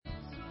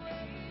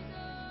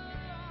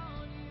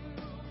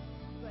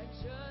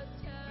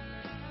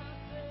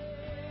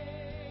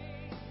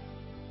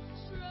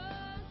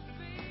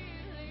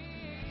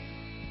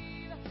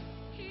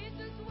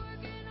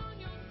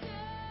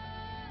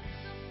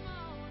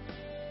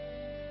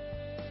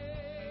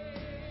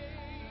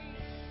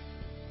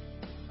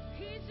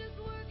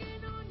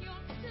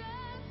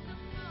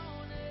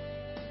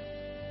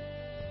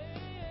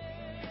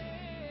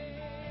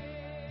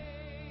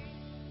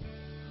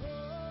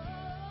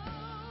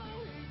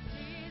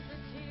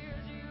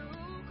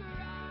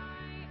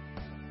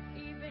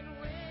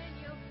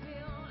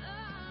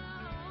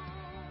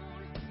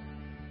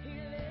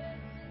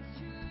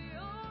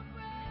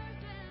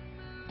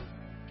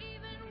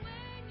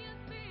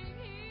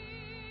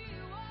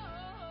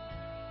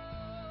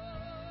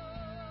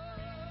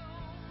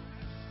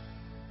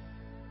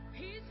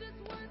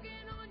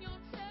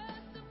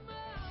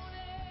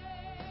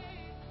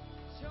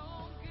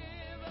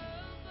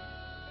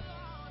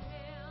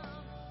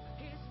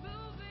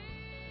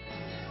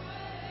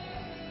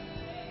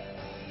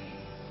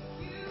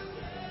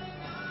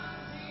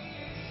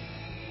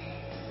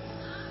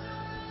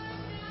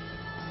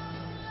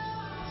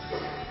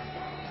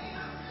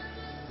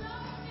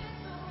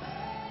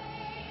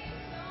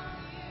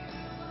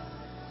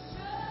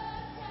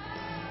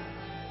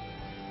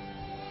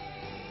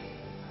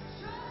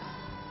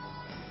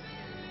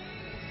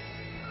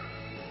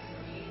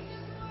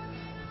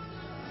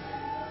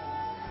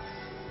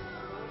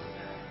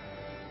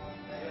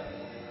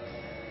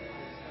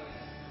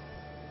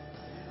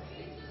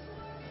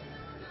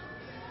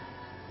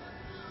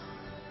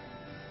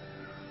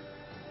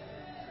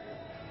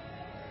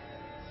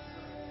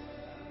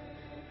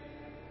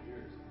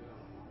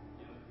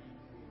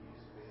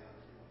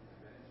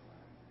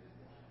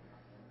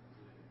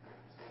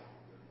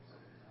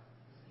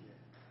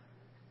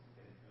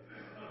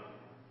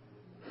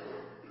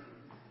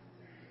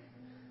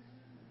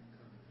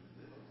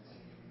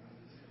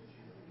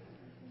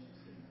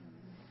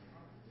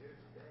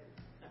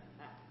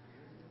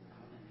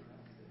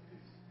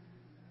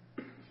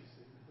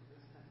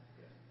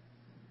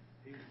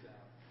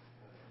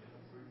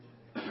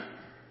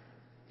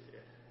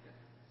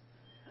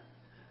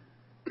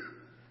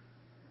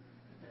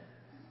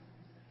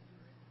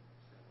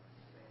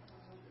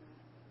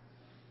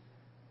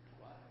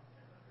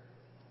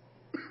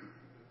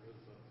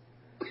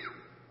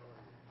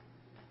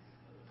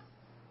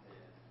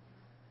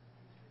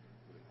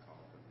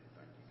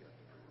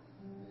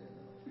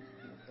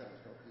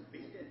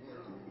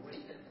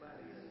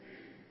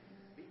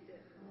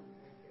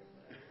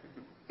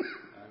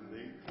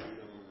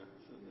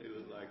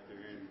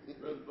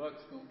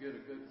Chuck's going to get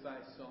a good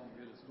fast song,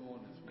 get us going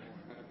this morning.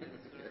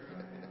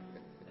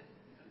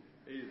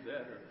 Either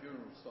that or a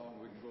funeral song,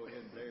 we can go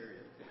ahead and bury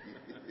it.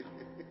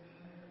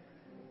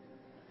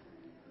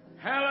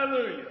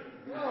 Hallelujah.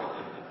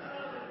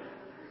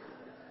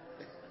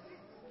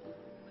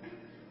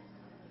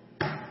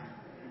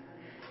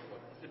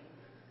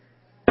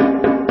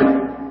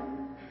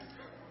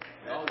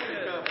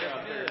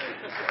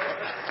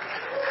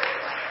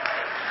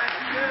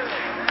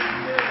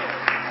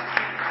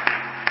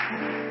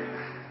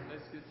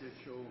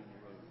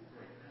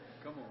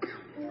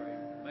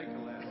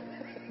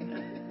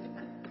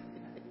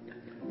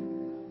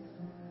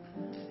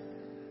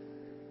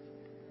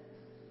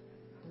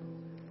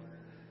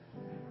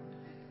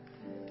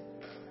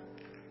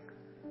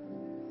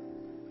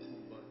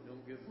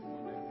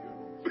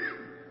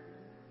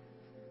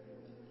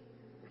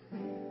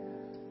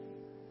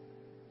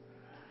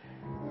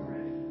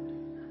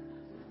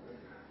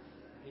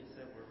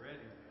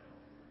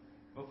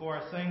 Before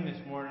I sing this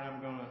morning,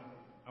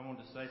 I want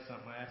to say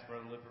something. I asked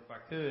Brother Lipper if I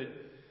could.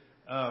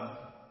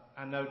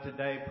 I know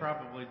today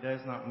probably does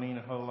not mean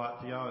a whole lot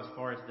to y'all as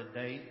far as the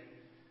date,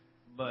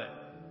 but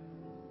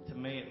to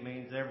me it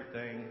means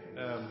everything.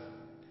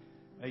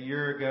 A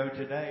year ago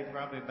today,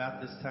 probably about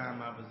this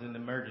time, I was in the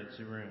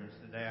emergency rooms.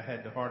 The day I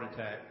had the heart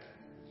attack.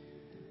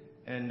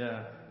 And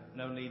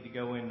no need to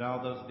go into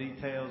all those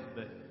details,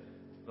 but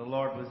the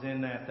Lord was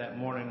in that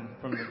morning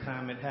from the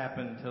time it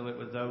happened until it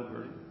was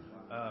over.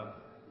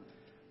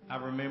 I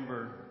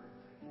remember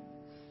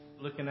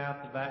looking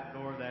out the back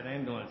door of that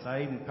ambulance.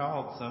 I even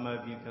called some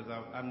of you because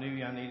I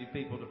knew I needed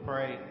people to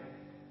pray.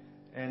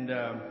 And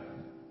I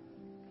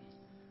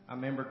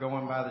remember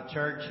going by the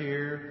church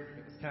here.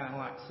 It was kind of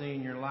like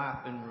seeing your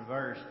life in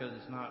reverse because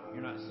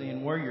you're not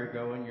seeing where you're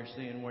going, you're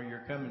seeing where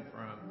you're coming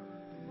from.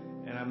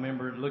 And I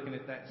remember looking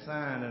at that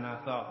sign and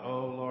I thought,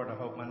 oh Lord, I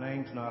hope my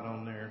name's not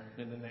on there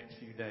in the next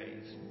few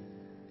days.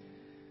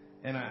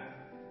 And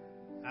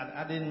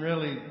I didn't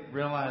really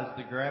realize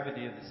the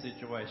gravity of the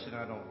situation,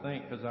 I don't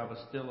think, because I was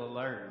still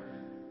alert.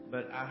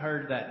 But I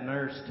heard that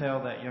nurse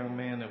tell that young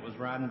man that was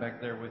riding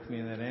back there with me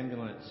in that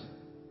ambulance,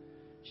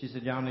 she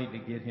said, y'all need to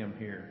get him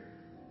here.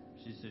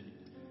 She said,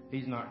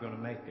 he's not going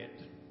to make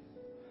it.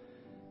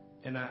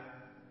 And I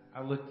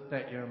looked at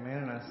that young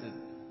man and I said,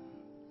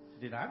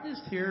 did I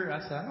just hear? I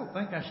said, I don't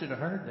think I should have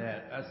heard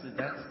that. I said,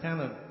 that's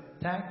kind of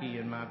tacky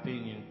in my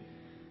opinion.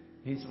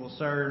 He said, well,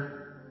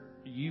 sir,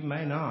 you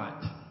may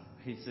not.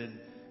 He said,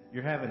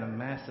 you're having a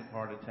massive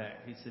heart attack.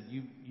 He said,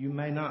 you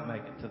may not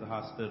make it to the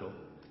hospital.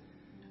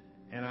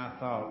 And I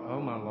thought, oh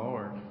my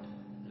Lord,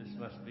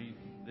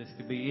 this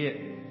could be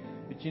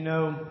it. But you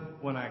know,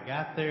 when I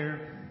got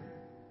there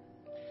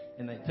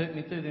and they took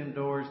me through them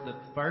doors, the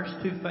first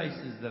two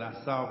faces that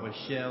I saw was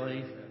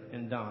Shelly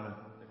and Donna.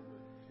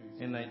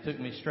 And they took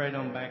me straight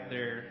on back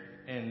there.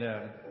 And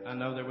I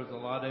know there was a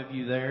lot of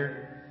you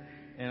there.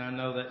 And I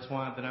know that's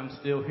why that I'm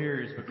still here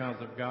is because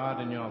of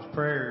God and y'all's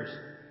prayers.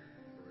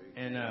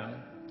 And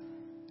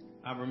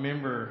I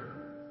remember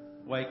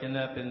waking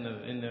up in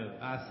the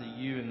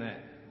ICU and that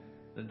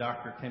the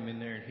doctor came in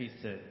there and he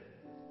said,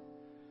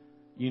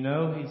 he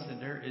said,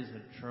 there is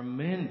a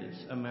tremendous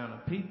amount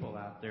of people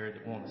out there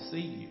that want to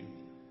see you.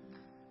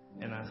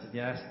 And I said,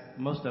 yeah,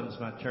 most of them's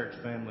my church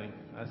family.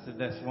 I said,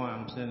 that's why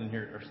I'm sitting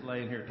here or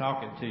laying here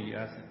talking to you.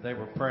 I said, they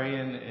were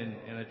praying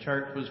and a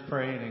church was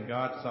praying and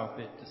God saw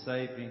fit to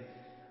save me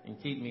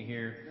and keep me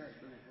here.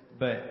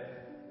 But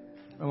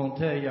I want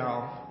to tell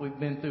y'all, we've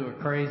been through a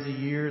crazy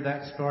year.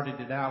 That started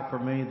it out for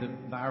me. The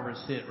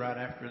virus hit right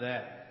after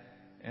that.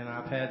 And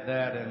I've had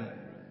that and,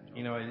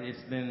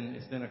 it's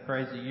been a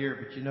crazy year.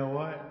 But you know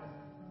what?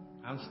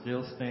 I'm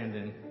still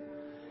standing.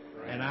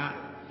 And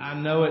I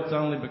know it's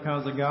only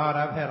because of God.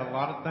 I've had a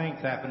lot of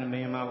things happen to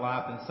me in my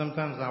life. And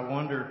sometimes I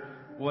wonder,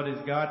 what is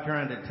God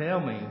trying to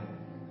tell me?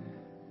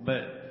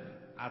 But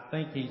I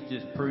think He's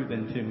just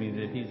proven to me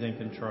that He's in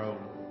control.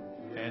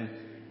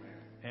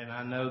 And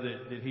I know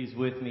that He's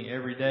with me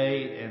every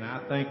day, and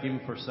I thank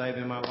Him for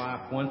saving my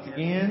life once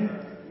again.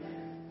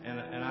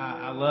 And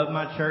I love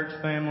my church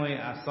family.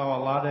 I saw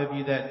a lot of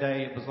you that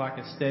day. It was like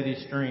a steady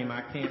stream.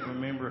 I can't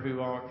remember who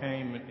all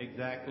came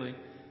exactly,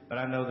 but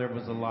I know there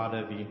was a lot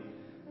of you,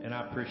 and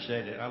I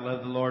appreciate it. I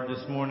love the Lord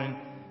this morning.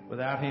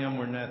 Without Him,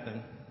 we're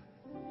nothing.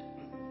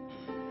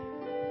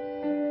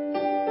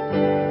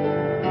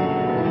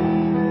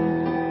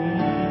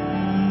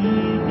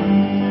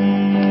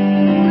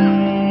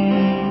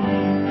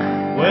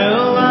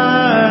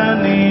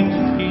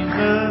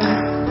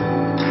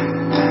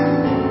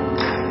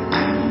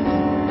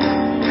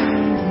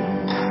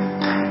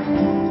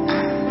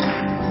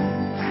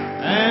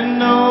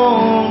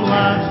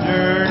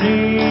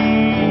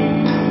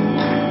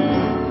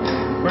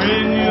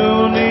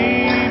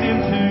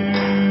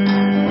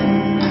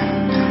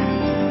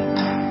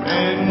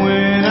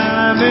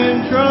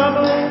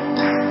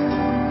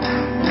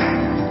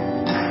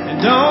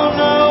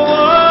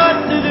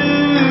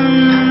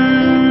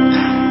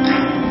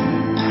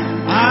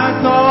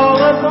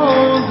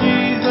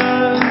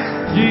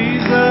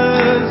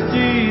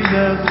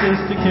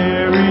 Just to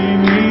carry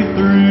me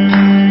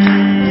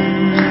through.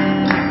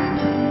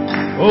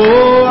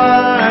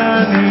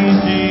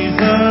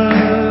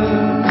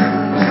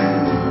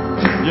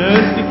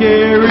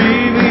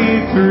 carry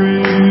me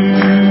through.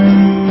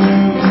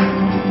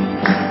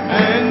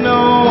 And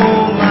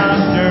on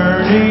life's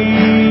journey,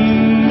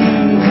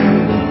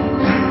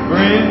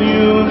 friend,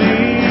 you'll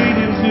need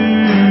Him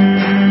too.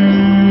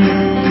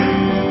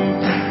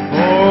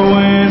 For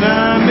when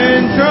I'm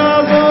in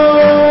trouble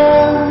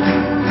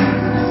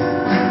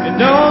and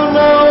don't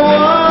know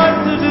what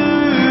to do,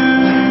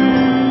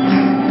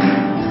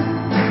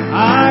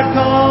 I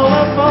call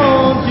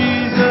upon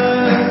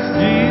Jesus,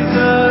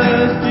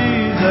 Jesus,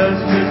 Jesus,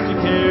 just to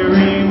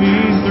carry me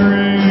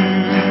through.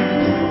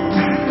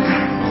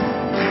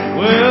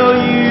 Well,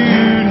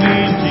 you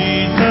need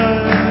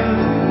Jesus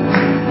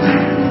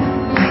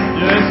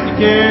just to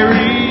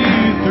carry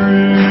you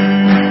through.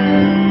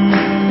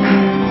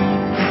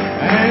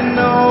 And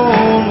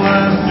on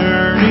life's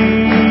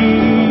journey,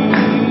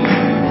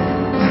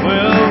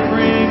 well,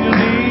 friend, you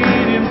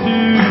need Him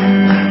too.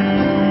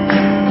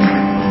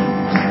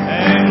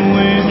 And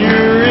when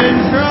you're in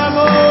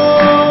trouble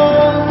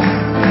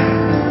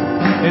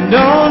and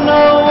don't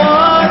know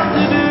what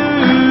to do,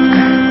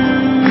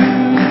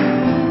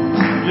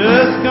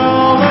 just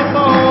call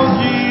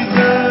upon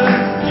Jesus,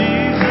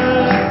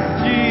 Jesus,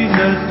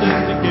 Jesus,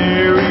 just to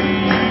carry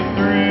you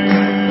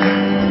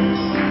through.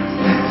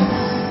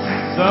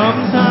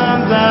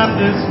 Sometimes I'm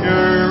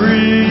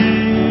discouraged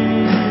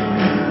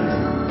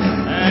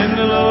and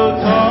the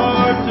load's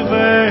hard to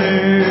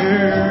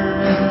bear,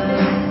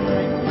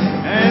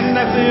 and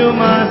I feel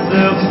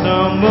myself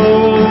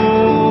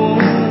stumble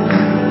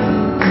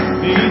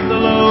beneath the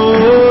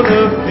load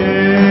of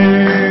care.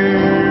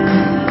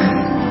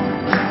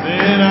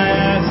 Then I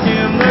ask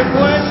Him the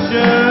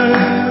question,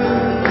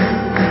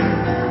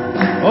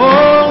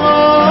 oh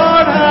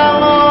Lord, how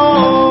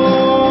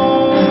long?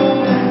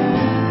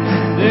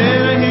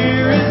 Then I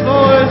hear His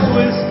voice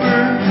whisper,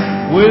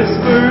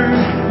 whisper,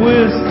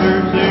 whisper,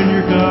 soon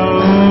you're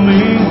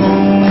coming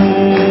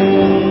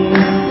home.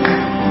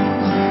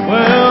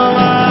 Well,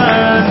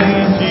 I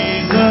need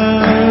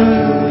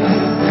Jesus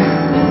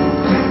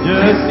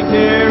just to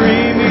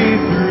carry me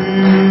through.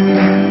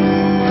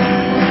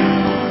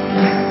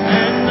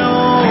 And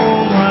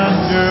on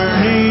life's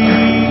journey,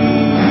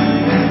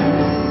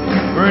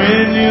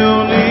 friend,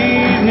 you'll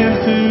need Him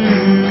too.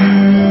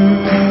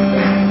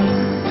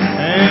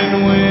 And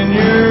when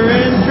you're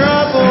in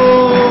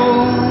trouble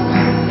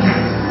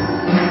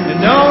and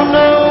don't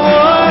know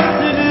what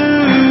to do,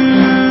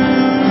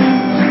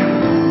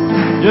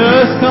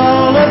 just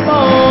call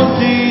upon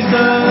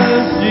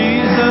Jesus,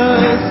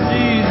 Jesus,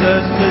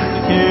 Jesus, just to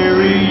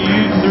carry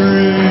you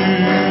through.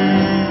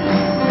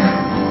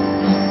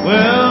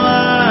 Well,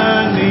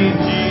 I need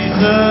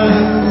Jesus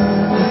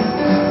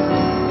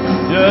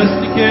just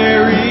to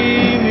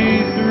carry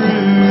me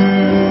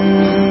through.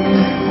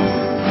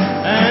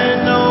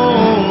 And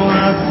on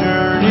life's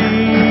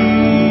journey,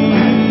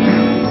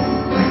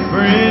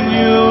 friend,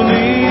 you'll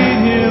need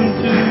Him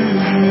too.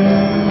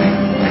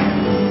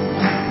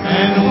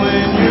 And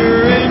when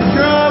you're in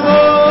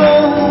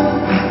trouble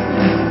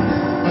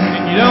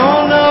and you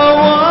don't know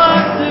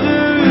what to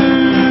do,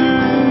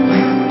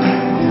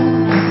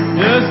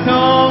 just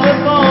call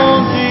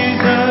upon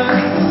Jesus,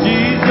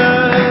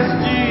 Jesus,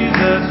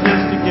 Jesus,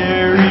 just to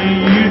carry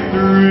you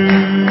through.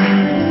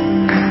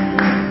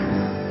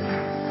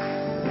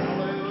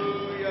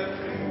 Hallelujah,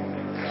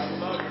 Jesus. I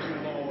love you,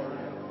 Lord.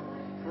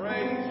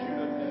 Praise you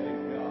today,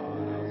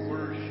 God. I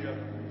worship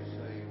you,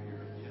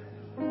 Savior.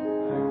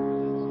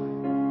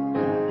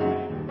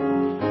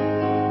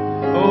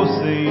 Oh,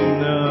 sing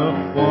the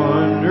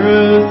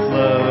wondrous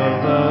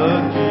love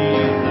of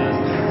Jesus.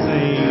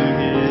 Sing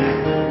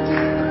His.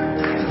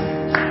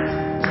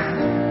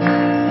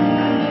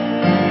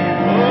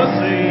 Oh,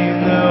 sing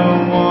the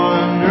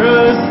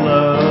wondrous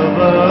love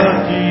of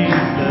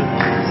Jesus.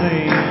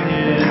 Sing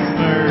His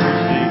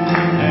mercy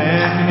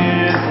and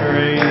His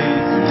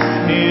grace.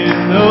 In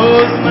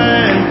those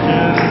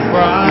mansions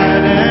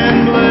bright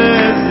and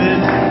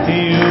blessed,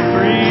 He'll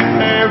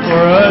prepare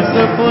for us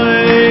a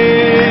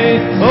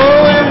place.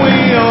 Oh, and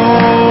we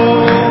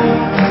all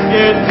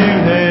get to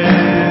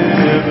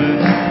heaven.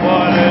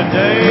 What a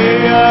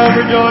day of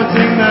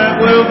rejoicing that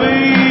will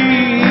be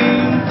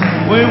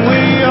when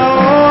we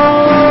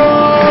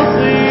all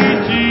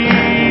see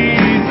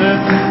Jesus.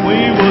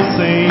 We will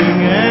sing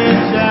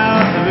and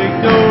shout the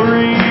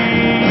victory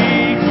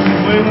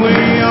when we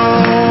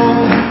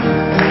all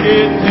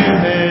get to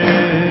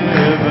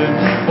heaven.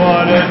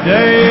 What a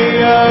day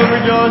of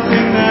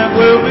rejoicing that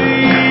will be.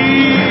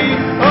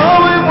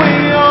 Oh, when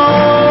we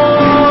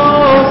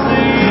all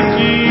see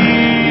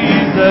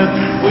Jesus,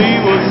 we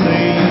will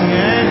sing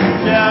and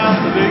shout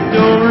the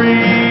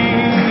victory.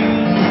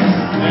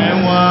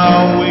 And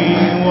while we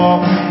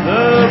walk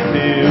the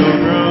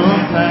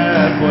pilgrim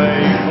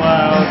pathway,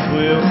 clouds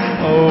will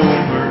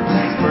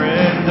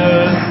overspread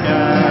the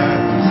sky.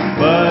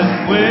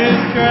 But when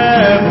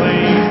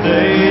traveling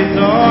days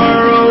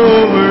are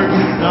over,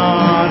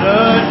 not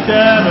a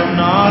shadow,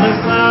 not a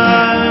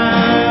sign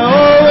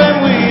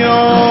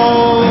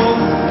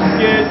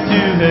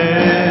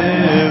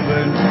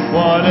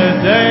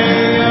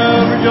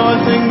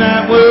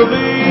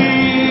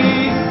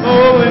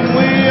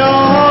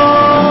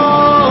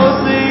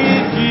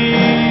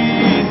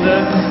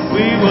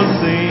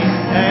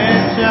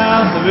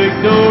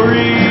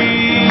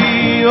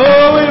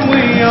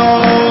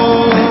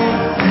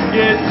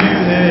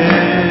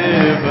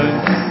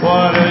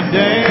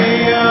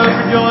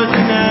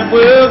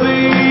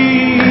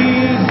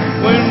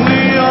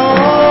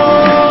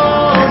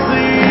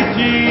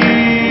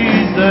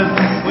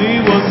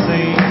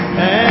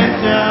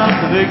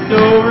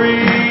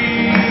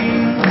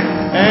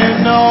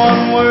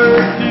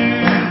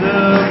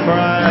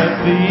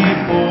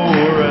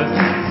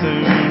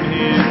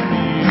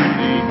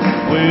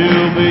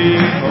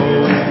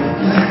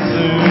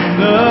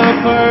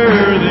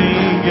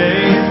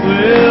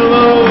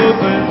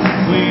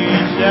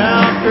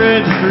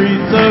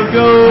streets of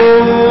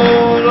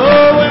gold.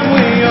 Oh, when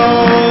we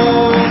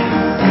all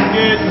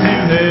get to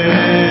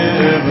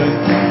heaven,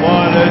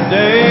 what a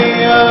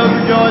day of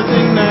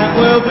rejoicing that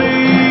will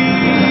be.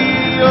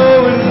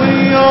 Oh, when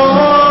we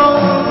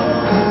all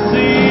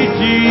see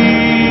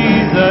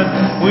Jesus,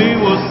 we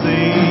will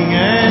sing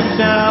and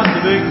shout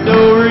the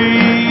victory.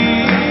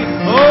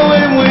 Oh,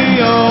 when we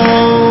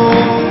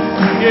all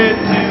get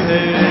to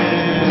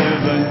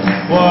heaven,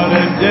 what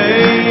a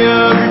day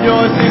of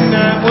rejoicing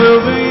that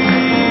will be.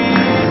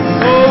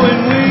 Oh,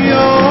 when we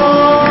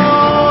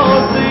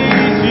all see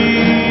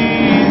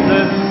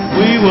Jesus,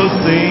 we will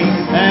sing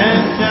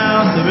and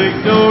shout the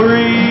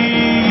victory.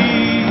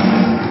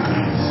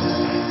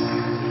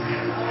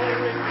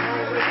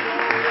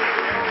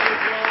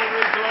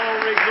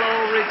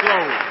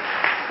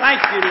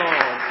 Thank you,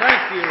 Lord.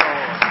 Thank you,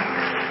 Lord.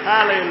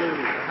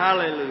 Hallelujah.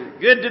 Hallelujah.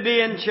 Good to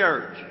be in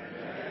church.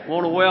 I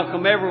want to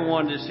welcome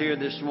everyone that's here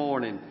this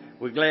morning.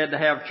 We're glad to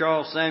have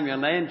Charles, Samuel,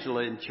 and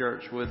Angela in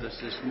church with us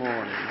this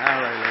morning.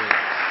 Hallelujah.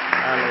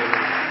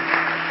 Hallelujah.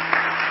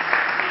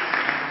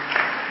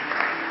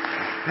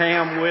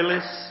 Pam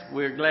Willis,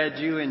 we're glad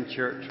you're in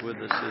church with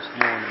us this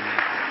morning.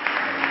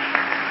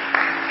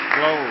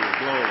 Glory,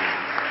 glory.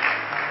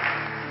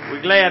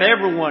 We're glad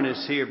everyone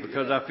is here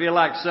because I feel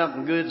like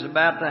something good's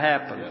about to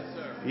happen. Yes, sir.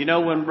 You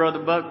know, when Brother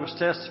Buck was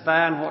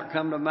testifying, what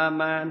come to my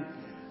mind?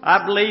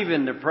 I believe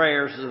in the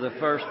prayers of the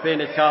first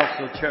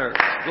Pentecostal church.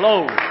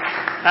 Glory.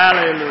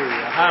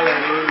 Hallelujah.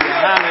 Hallelujah.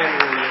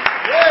 Hallelujah.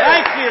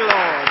 Thank you,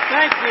 Lord.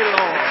 Thank you,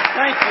 Lord.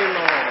 Thank you,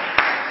 Lord.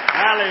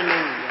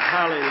 Hallelujah.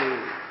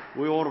 Hallelujah.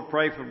 We want to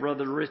pray for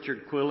Brother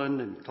Richard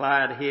Quillen and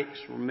Clyde Hicks.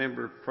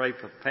 Remember, pray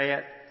for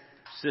Pat,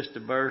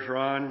 Sister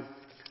Bergeron,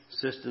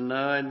 Sister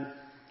Nunn,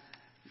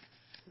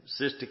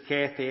 Sister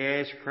Kathy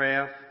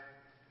Ashcraft,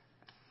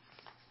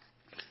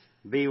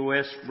 B.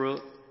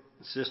 Westbrook,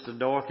 Sister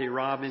Dorothy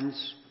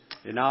Robbins,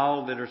 and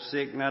all that are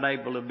sick, not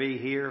able to be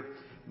here.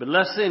 But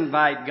let's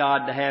invite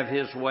God to have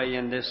His way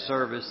in this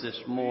service this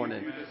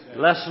morning.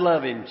 Let's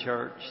love Him,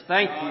 church.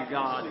 Thank you,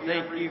 God.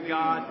 Thank you,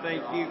 God.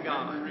 Thank you,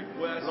 God.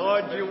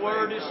 Lord, your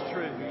word is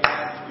true.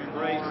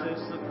 Grace is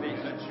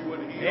sufficient.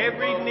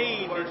 Every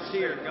need that's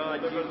here,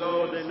 God, you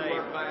more than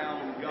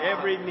able.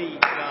 Every need,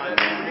 God,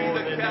 you more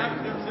than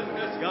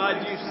able.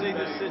 God, you see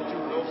the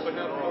situation,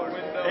 Lord.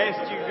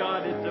 Ask you,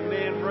 God, that the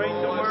men bring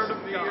the word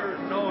of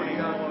God. Anointing,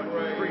 Lord.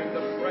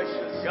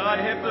 God,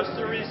 help us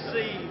to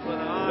receive an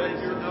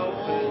honest and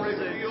open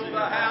sincere.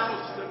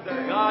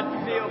 God,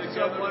 fill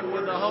someone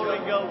with the Holy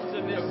Ghost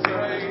in this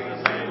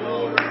service today,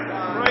 Lord.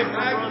 Pray for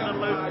Brother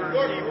Luther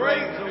as he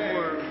brings the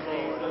word,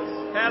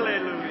 Lord.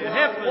 Hallelujah.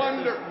 Help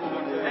us this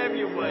morning. Have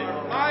your way.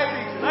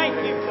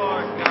 Thank you for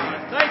it, God.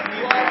 Thank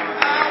you for it.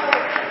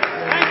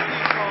 Thank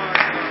you for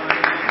it, God.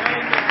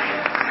 In the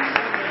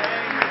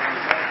name of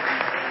Jesus.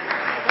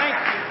 Thank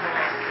you for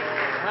it,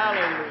 Lord.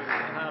 Hallelujah.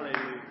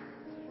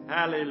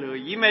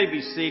 Hallelujah. You may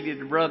be seated.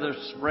 The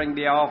brothers bring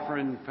the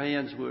offering.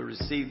 Friends will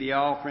receive the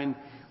offering.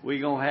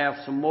 We're going to have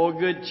some more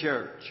good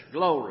church.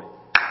 Glory.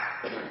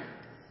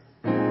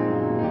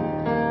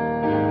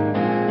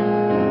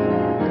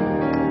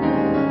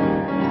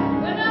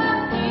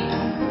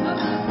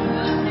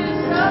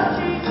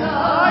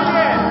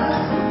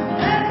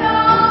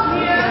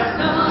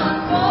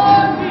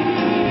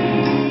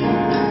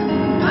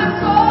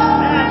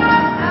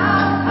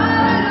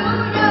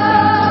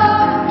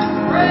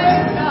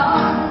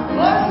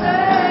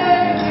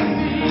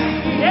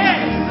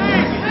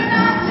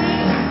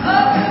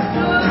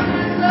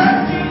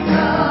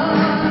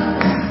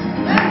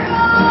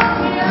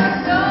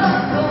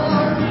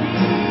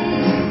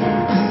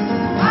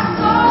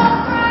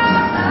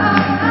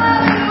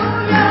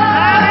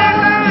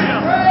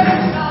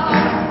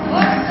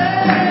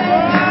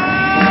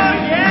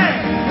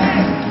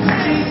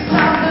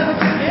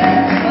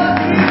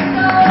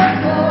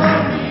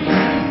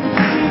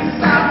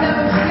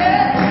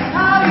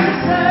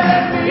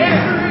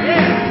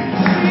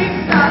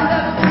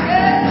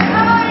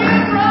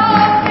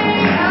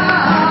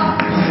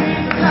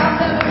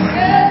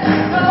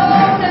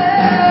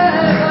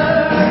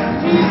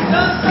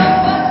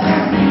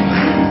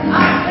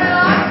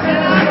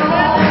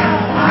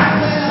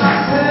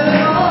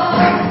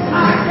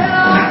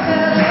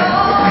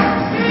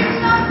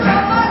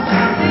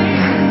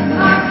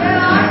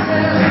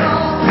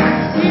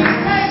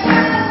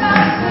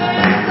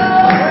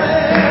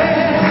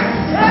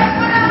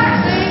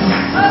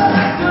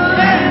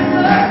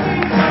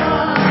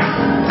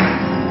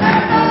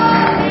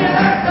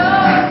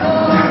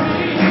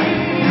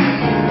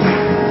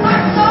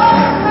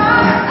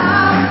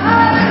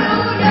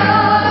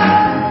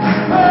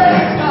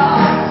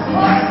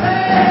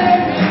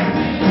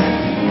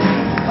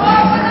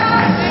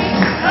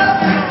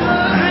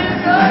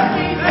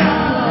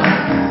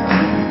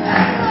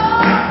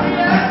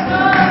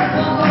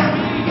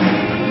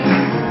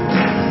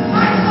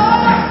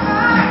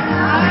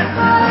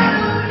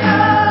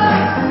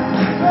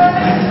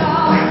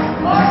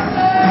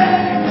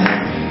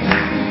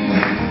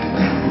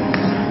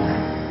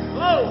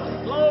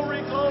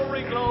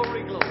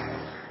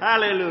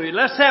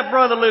 Let's have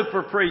Brother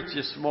Looper preach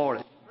this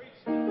morning.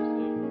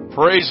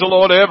 Praise the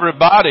Lord,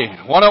 everybody.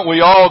 Why don't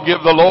we all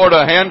give the Lord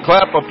a hand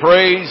clap of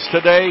praise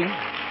today?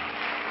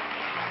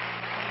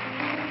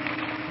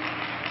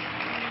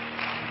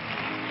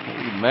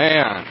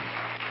 Amen.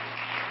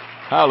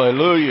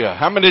 Hallelujah.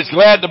 How many is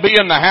glad to be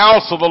in the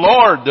house of the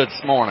Lord this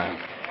morning?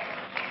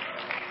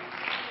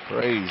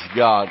 Praise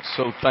God.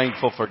 So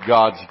thankful for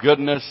God's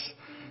goodness,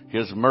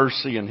 His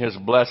mercy, and His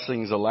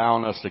blessings,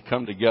 allowing us to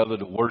come together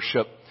to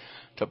worship,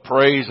 to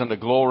praise, and to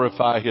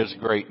glorify His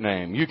great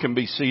name. You can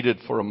be seated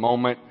for a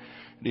moment.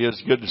 It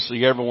is good to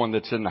see everyone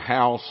that's in the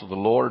house of the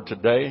Lord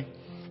today.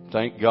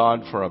 Thank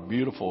God for a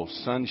beautiful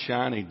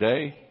sunshiny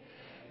day.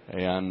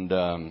 And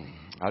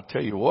I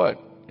tell you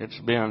what, it's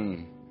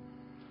been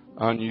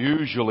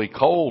unusually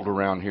cold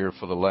around here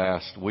for the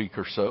last week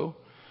or so.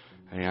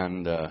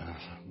 And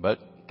but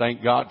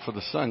thank God for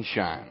the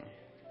sunshine.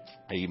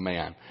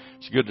 Amen.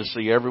 It's good to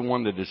see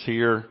everyone that is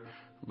here.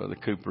 Brother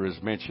Cooper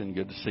has mentioned,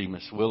 good to see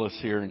Miss Willis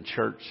here in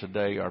church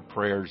today. Our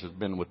prayers have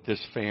been with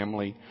this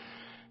family,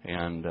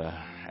 and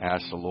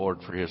ask the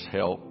Lord for His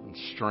help and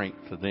strength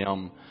to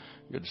them.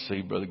 Good to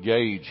see Brother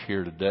Gage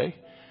here today.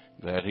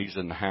 Glad he's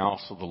in the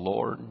house of the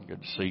Lord.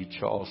 Good to see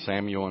Charles,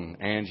 Samuel,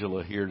 and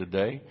Angela here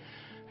today.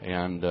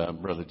 And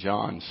Brother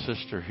John's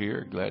sister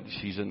here. Glad that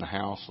she's in the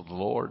house of the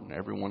Lord. And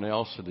everyone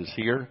else that is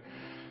here.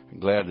 I'm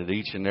glad that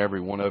each and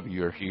every one of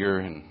you are here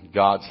in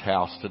God's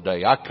house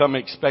today. I come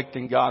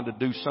expecting God to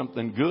do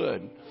something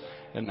good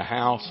in the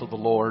house of the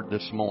Lord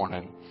this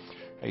morning.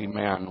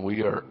 Amen.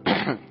 We are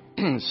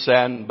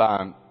saddened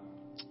by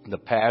the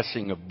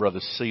passing of Brother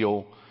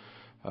Seal,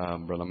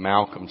 Brother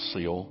Malcolm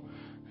Seal,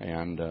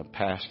 and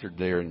pastored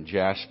there in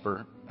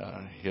Jasper.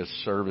 His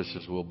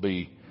services will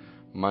be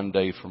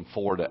Monday from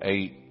 4 to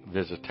 8,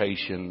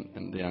 visitation,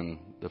 and then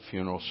the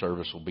funeral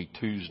service will be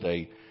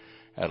Tuesday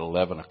at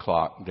 11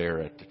 o'clock there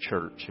at the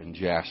church in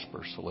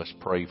Jasper. So let's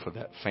pray for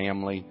that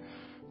family,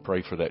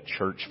 pray for that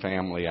church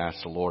family.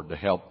 Ask the Lord to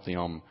help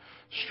them,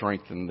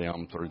 strengthen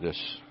them through this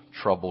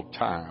troubled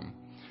time.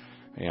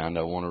 And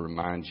I want to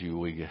remind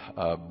you,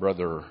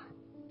 Brother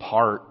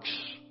Parks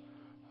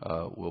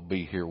will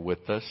be here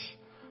with us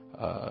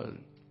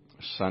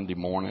Sunday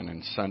morning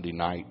and Sunday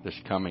night, this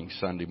coming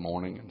Sunday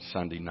morning and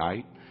Sunday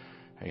night.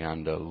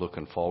 And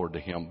looking forward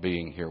to him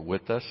being here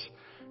with us.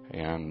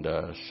 And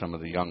some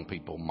of the young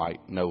people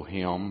might know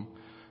him.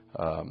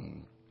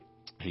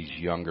 He's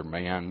a younger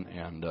man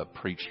and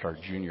preached our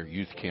junior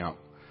youth camp,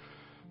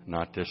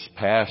 not this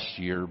past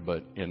year,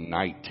 but in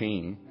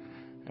 19.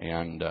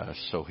 And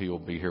so he will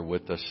be here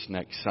with us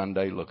next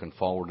Sunday. Looking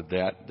forward to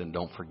that. Then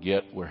don't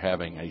forget, we're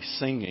having a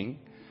singing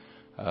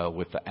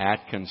with the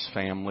Atkins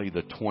family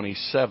the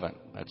 27th.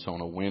 That's on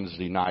a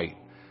Wednesday night.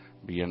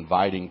 Be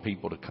inviting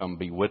people to come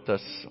be with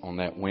us on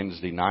that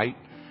Wednesday night.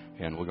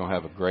 And we're going to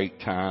have a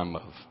great time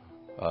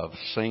of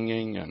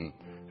singing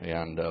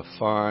and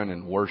fun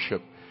and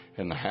worship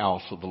in the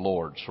house of the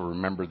Lord. So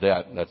remember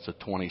that. That's the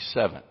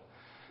 27th.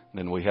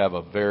 Then we have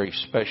a very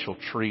special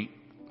treat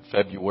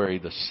February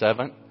the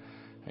 7th.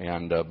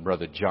 And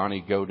Brother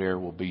Johnny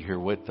Godare will be here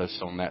with us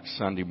on that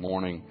Sunday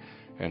morning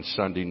and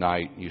Sunday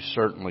night. You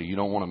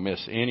don't want to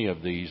miss any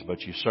of these,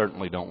 but you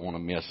certainly don't want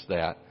to miss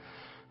that.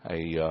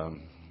 A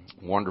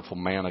wonderful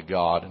man of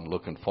God, and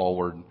looking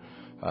forward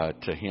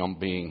to him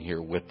being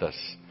here with us.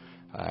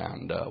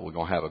 And we're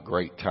going to have a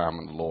great time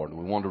in the Lord.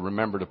 We want to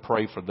remember to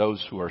pray for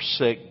those who are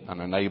sick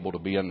and unable to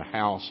be in the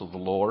house of the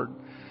Lord.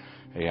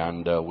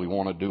 And we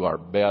want to do our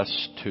best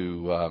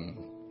to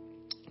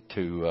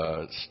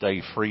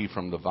stay free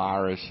from the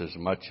virus as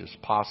much as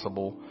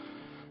possible.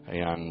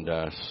 And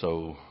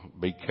so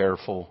be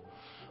careful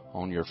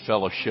on your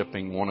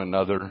fellowshipping one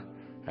another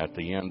at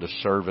the end of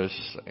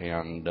service.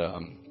 And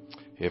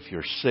if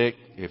you're sick,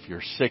 if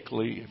you're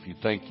sickly, if you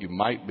think you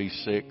might be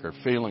sick or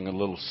feeling a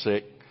little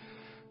sick,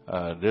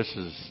 this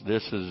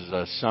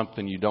is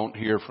something you don't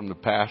hear from the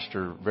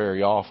pastor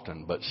very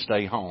often, but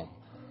stay home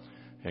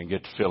and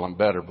get to feeling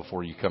better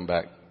before you come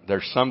back.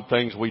 There's some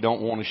things we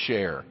don't want to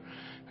share,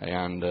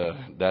 and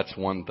that's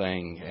one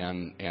thing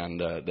and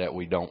that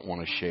we don't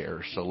want to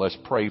share. So let's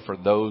pray for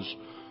those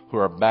who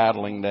are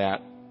battling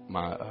that.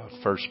 My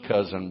first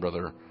cousin,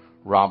 Brother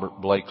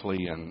Robert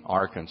Blakely in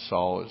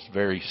Arkansas, is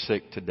very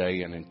sick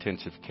today in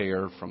intensive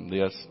care from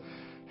this.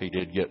 He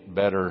did get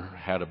better,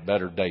 had a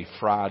better day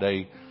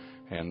Friday,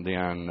 and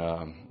then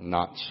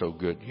not so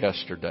good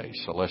yesterday.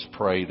 So let's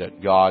pray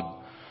that God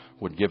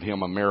would give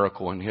him a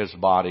miracle in his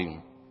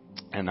body.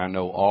 And I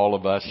know all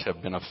of us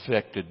have been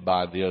affected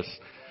by this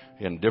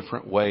in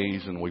different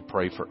ways, and we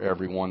pray for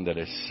everyone that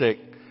is sick,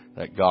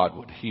 that God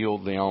would heal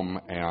them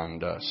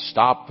and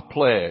stop the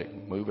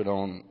plague, move it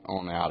on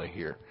out of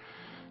here.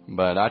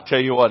 But I tell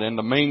you what, in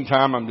the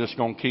meantime, I'm just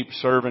going to keep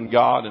serving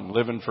God and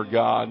living for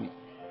God,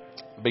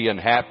 being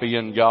happy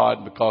in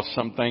God, because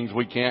some things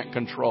we can't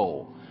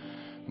control.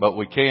 But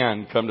we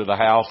can come to the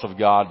house of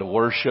God to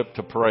worship,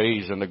 to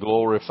praise, and to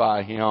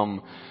glorify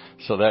Him.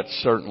 So that's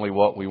certainly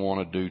what we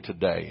want to do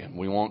today. And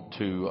we want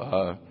to,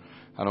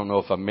 I don't know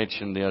if I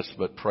mentioned this,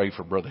 but pray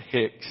for Brother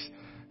Hicks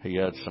He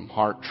had some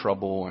heart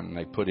trouble, and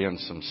they put in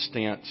some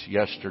stents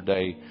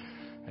yesterday.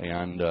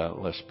 And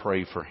let's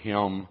pray for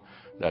him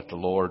that the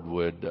Lord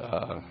would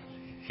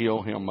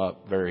heal him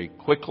up very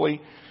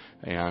quickly.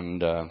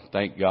 And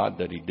thank God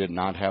that he did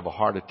not have a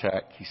heart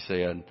attack, he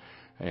said.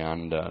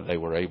 And they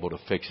were able to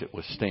fix it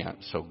with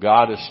stents. So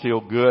God is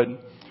still good.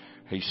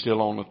 He's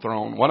still on the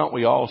throne. Why don't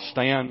we all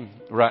stand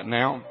right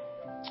now?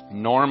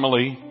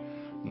 Normally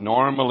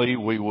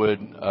we would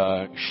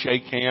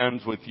shake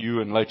hands with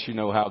you and let you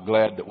know how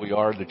glad that we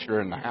are that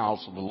you're in the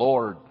house of the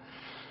Lord.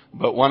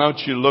 But why don't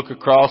you look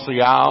across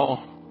the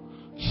aisle,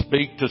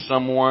 speak to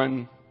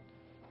someone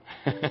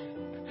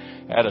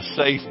at a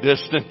safe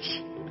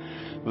distance,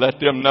 let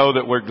them know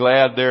that we're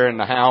glad they're in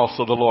the house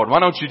of the Lord. Why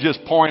don't you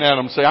just point at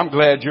them and say, I'm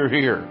glad you're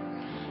here.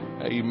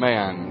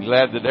 Amen.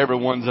 Glad that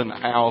everyone's in the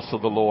house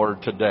of the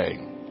Lord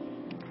today.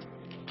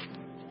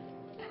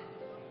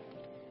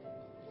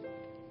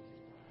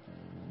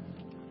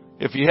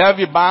 If you have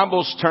your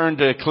Bibles, turn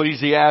to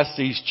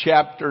Ecclesiastes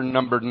chapter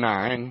number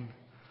 9.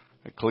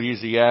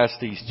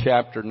 Ecclesiastes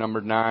chapter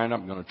number 9.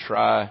 I'm going to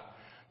try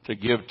to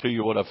give to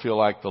you what I feel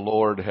like the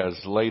Lord has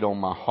laid on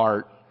my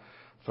heart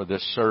for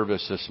this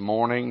service this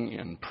morning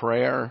in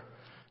prayer.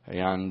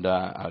 And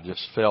I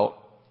just felt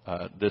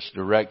this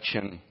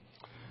direction.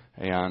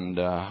 And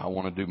I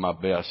want to do my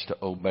best to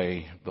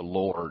obey the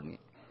Lord.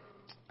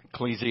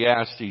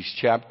 Ecclesiastes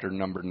chapter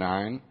number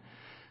 9.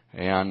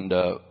 And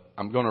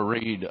I'm going to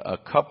read a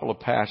couple of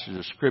passages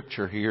of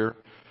Scripture here.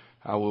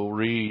 I will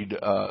read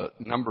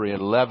number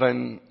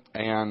 11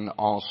 and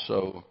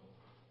also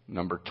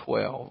number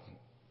 12.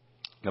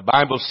 The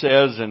Bible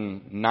says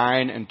in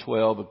 9 and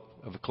 12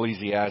 of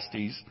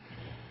Ecclesiastes,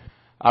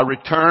 9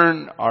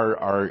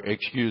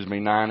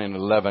 and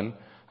 11,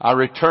 I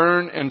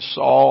returned and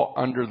saw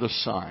under the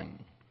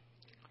sun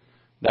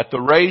that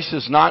the race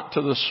is not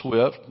to the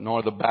swift,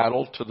 nor the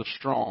battle to the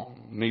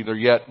strong, neither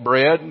yet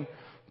bread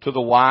to the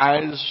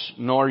wise,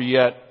 nor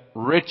yet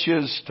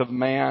riches to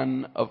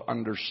men of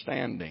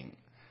understanding,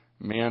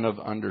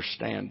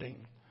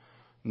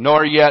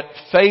 nor yet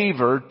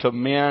favor to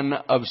men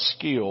of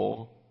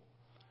skill,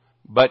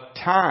 but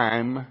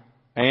time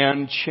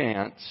and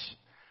chance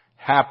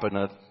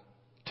happeneth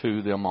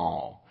to them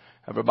all.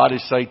 Everybody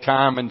say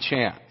time and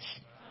chance.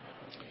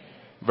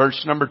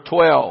 Verse number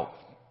 12.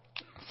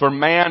 For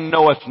man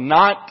knoweth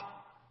not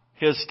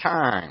his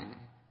time,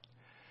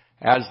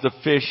 as the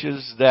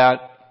fishes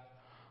that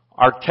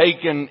are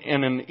taken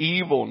in an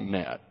evil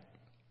net,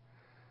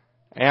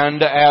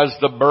 and as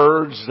the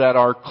birds that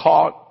are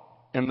caught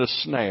in the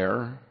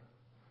snare,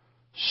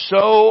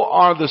 so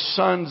are the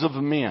sons of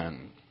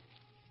men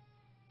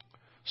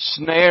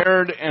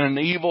snared in an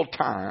evil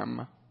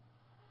time,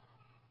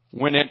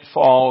 when it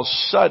falls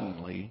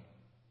suddenly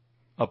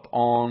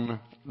upon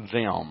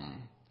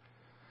them.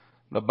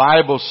 The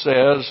Bible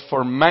says,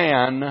 for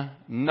man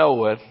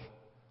knoweth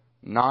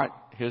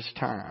not his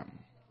time.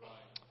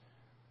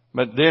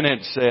 But then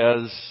it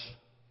says,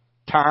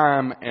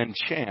 time and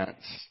chance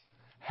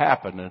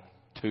happeneth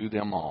to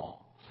them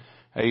all.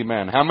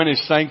 Amen. How many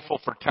is thankful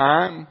for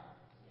time?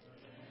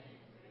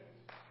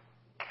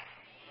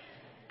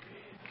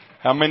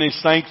 How many is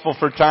thankful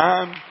for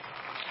time?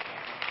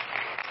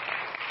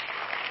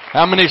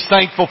 How many is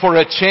thankful for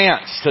a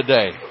chance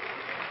today?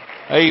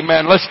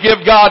 Amen. Let's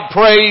give God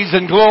praise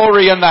and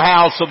glory in the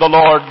house of the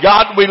Lord.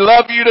 God, we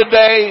love you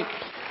today.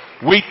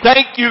 We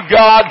thank you,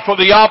 God, for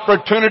the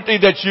opportunity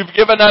that you've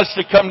given us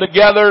to come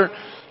together,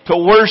 to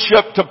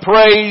worship, to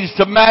praise,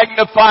 to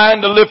magnify,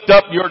 and to lift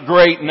up your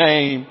great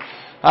name.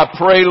 I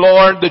pray,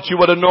 Lord, that you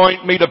would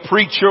anoint me to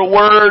preach your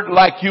word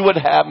like you would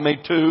have me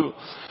to.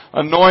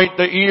 Anoint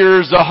the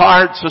ears, the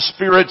hearts, the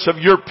spirits of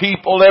your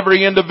people,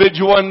 every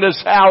individual in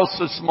this house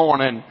this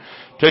morning,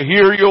 to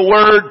hear your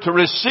word, to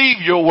receive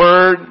your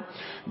word.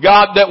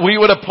 God, that we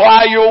would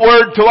apply your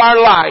word to our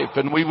life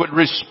and we would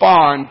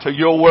respond to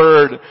your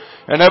word.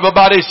 And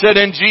everybody said,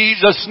 in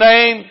Jesus'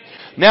 name.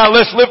 Now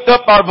let's lift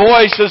up our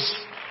voices.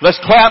 Let's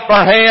clap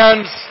our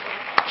hands.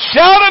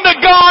 Shout unto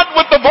God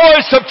with the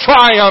voice of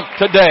triumph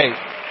today.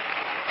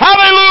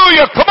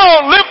 Hallelujah. Come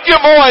on, lift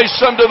your voice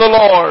unto the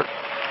Lord.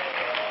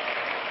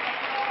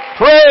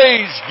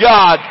 Praise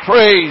God,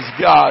 praise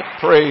God,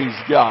 praise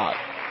God.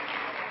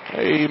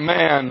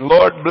 Amen.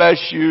 Lord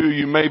bless you.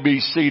 You may be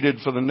seated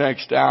for the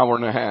next hour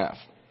and a half.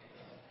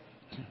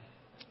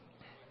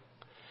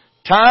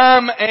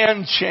 Time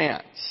and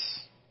chance.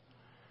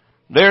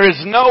 There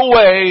is no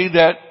way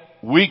that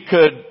we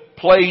could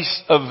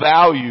place a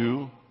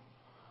value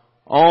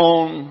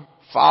on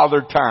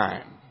Father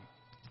Time.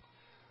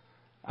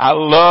 I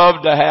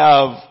love to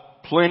have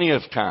plenty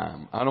of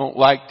time. I don't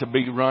like to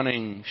be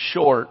running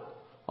short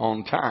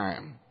on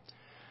time.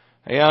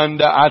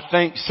 And I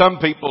think some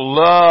people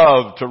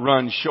love to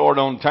run short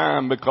on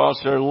time because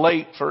they're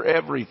late for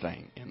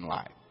everything in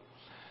life.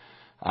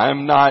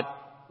 I'm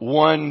not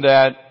one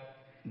that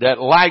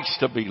likes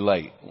to be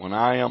late. When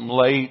I am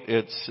late,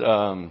 it's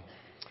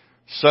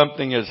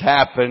something has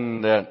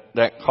happened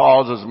that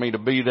causes me to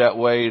be that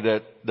way.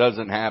 That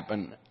doesn't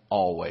happen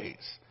always.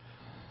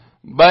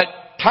 But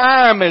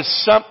time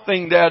is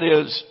something that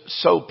is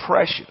so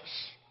precious.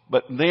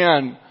 But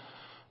then,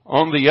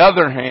 on the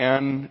other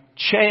hand,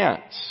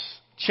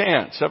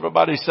 chance.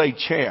 Everybody say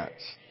chance.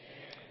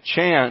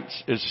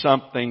 Chance is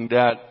something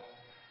that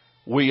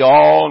we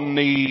all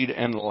need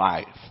in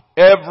life.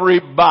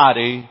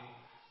 Everybody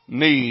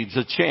needs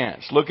a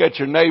chance. Look at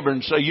your neighbor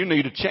and say, you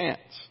need a chance.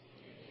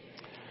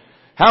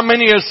 How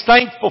many is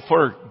thankful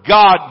for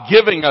God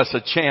giving us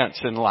a chance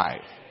in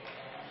life?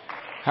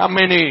 How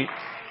many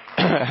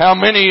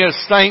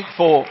is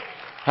thankful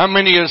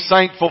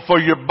for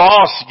your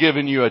boss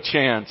giving you a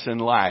chance in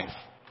life?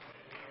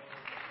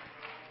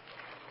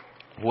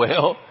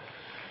 Well,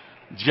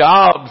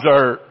 jobs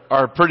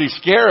are pretty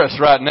scarce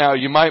right now.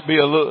 You might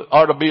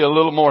ought to be a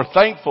little more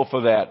thankful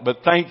for that,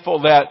 but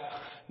thankful that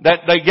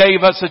they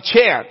gave us a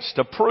chance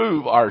to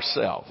prove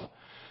ourselves.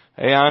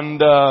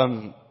 And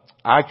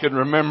I can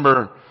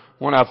remember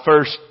when I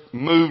first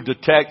moved to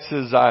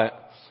Texas, I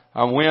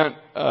went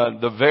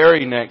the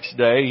very next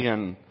day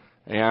and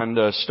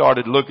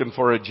started looking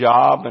for a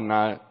job, and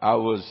I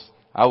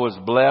was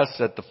blessed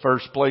at the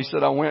first place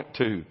that I went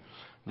to.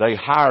 They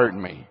hired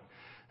me.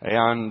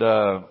 And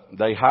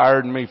they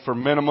hired me for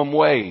minimum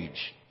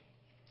wage.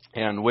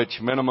 And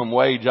which minimum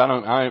wage,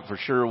 I ain't for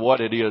sure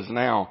what it is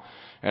now.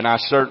 And I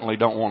certainly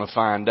don't want to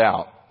find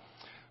out.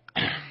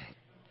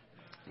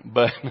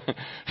 But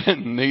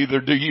neither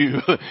do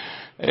you.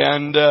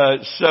 And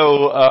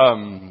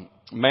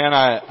man,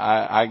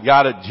 I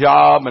got a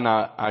job, and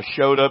I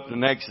showed up the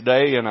next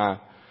day, and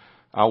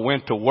I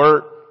went to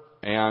work,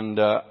 and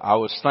I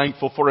was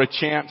thankful for a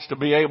chance to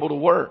be able to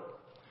work.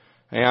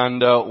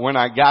 And when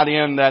I got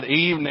in that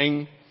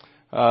evening,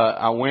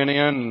 I went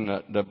in,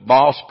 and the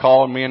boss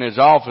called me in his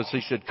office.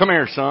 He said, "Come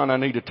here, son, I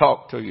need to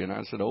talk to you." And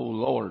I said, "Oh,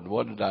 Lord,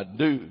 what did I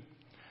do?"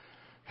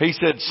 He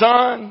said,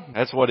 "Son,"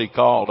 that's what he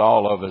called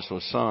all of us,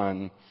 was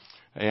son,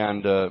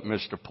 and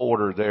Mr.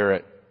 Porter there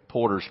at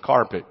Porter's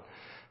Carpet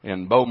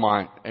in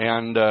Beaumont.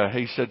 And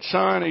he said,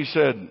 "Son," he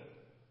said,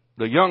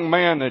 "the young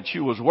man that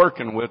you was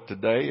working with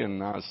today,"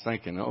 and I was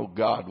thinking, "Oh,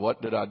 God,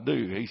 what did I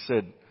do?" He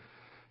said,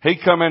 "He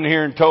come in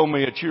here and told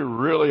me that you're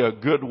really a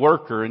good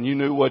worker and you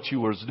knew what you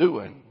was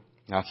doing."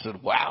 And I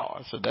said, "Wow."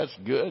 I said, "That's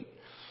good."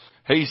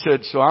 He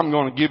said, "So I'm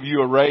going to give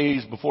you a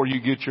raise before you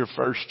get your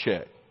first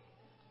check."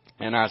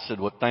 And I said,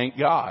 "Well, thank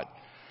God.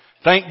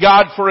 Thank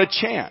God for a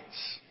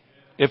chance.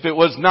 If it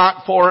was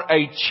not for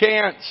a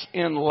chance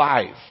in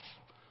life,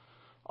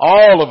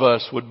 all of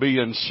us would be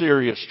in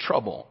serious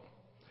trouble."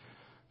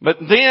 But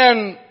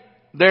then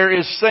there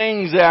is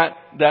things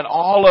that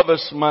all of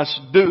us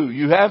must do.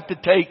 You have to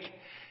take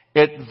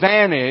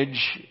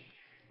advantage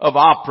of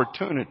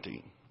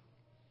opportunity.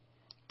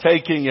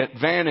 Taking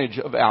advantage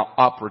of our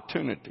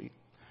opportunity.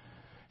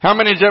 How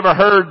many has ever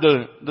heard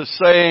the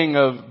saying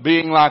of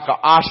being like an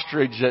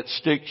ostrich that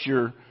sticks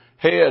your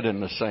head in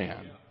the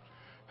sand?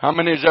 How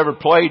many has ever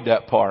played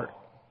that part?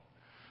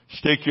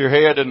 Stick your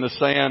head in the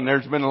sand.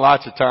 There's been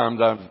lots of times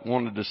I've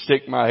wanted to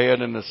stick my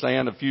head in the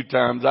sand. A few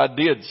times I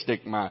did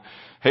stick my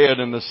head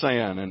in the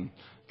sand, and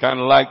kind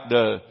of like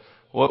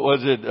what was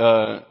it?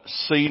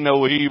 See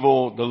no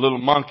evil. The little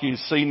monkeys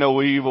see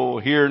no evil,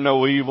 hear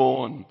no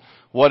evil, and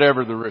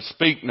whatever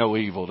speak no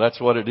evil.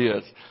 That's what it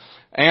is.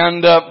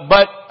 And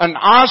but an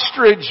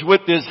ostrich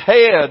with his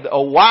head,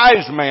 a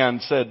wise man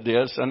said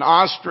this, an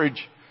ostrich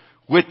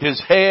with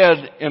his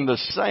head in the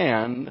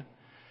sand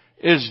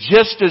is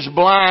just as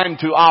blind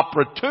to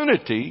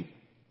opportunity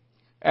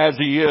as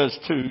he is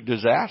to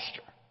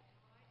disaster.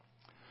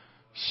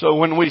 So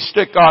when we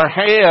stick our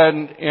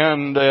head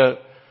in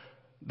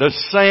the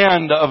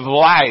sand of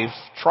life,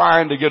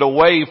 trying to get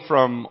away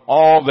from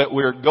all that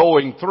we're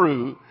going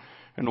through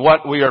and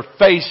what we are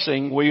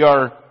facing, we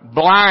are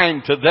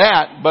blind to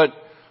that, but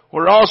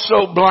we're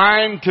also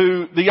blind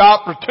to the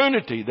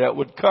opportunity that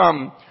would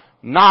come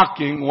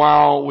knocking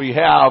while we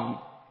have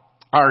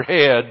our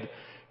head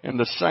in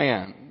the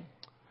sand.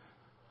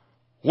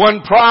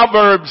 One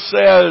proverb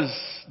says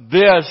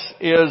this,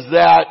 is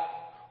that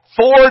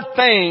 4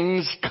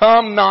 things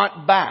come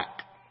not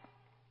back: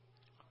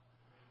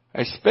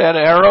 a sped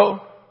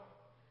arrow,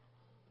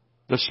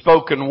 the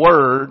spoken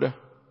word,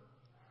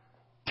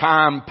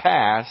 time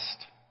past,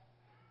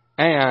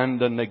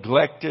 and a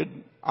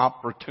neglected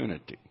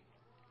opportunity.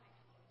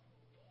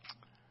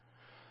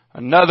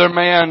 Another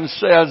man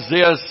says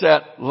this,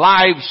 that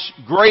life's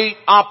great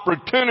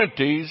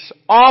opportunities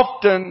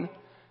often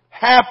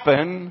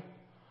happen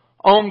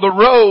on the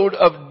road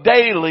of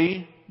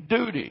daily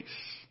duties.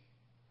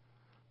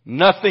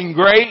 Nothing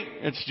great,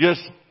 it's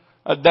just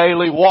a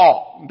daily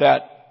walk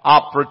that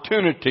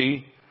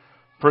opportunity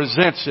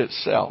presents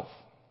itself.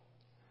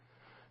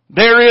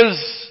 There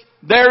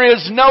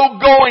is no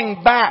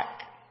going back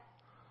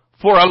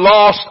for a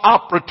lost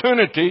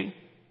opportunity.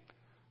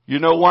 You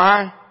know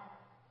why?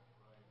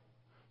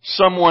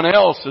 Someone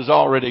else has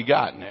already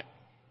gotten it.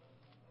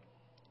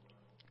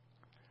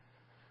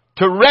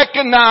 To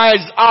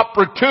recognize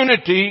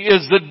opportunity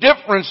is the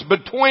difference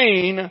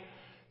between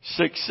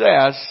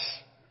success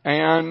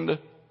and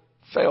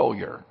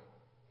failure.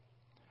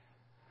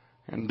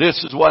 And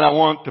this is what I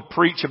want to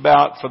preach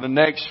about for the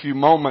next few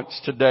moments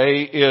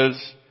today is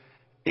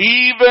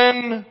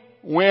even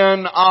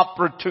when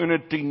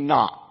opportunity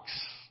knocks,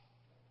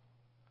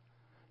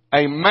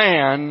 a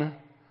man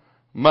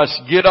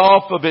must get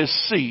off of his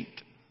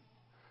seat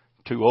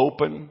to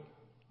open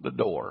the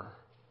door.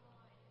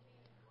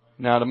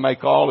 Now, to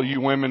make all of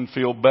you women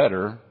feel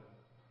better,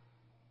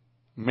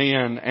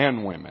 men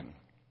and women.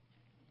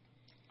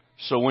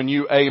 So when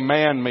you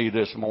amen me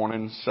this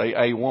morning, say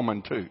a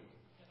woman too.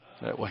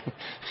 That way.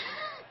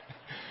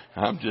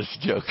 I'm just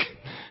joking.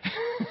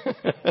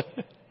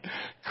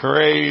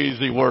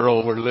 Crazy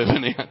world we're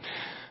living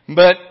in.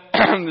 But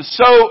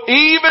so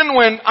even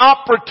when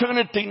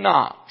opportunity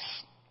knocks,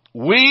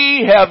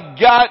 we have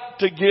got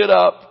to get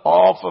up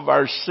off of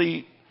our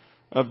seat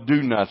of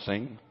do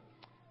nothing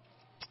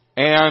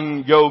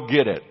and go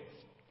get it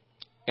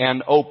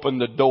and open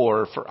the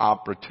door for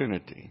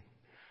opportunity.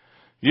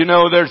 You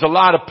know, there's a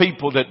lot of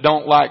people that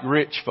don't like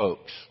rich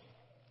folks.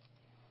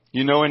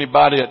 You know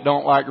anybody that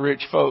don't like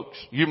rich folks?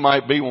 You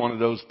might be one of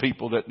those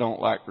people that don't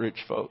like rich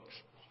folks.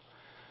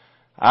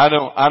 I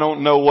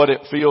don't know what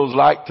it feels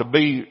like to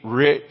be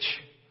rich.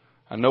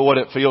 I know what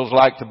it feels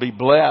like to be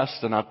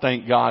blessed, and I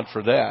thank God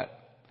for that.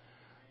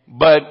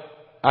 But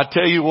I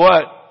tell you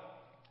what,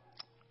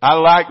 I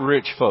like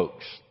rich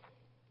folks.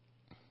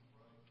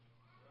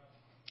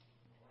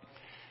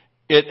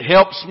 It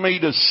helps me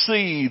to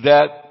see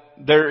that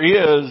there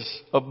is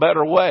a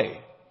better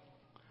way.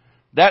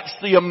 That's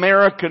the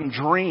American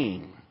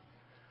dream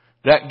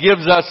that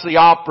gives us the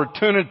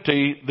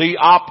opportunity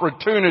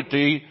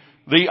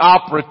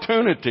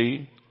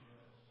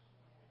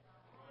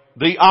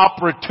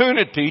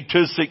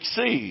to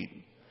succeed.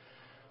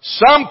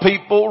 Some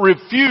people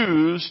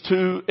refuse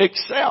to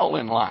excel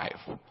in life,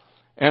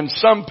 and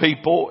some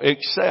people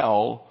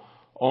excel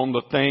on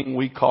the thing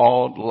we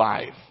call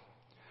life.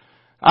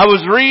 I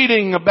was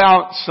reading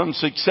about some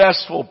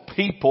successful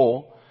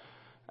people,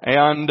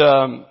 and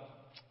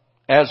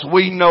as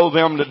we know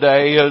them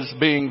today as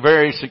being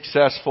very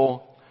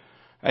successful,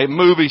 a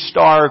movie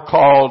star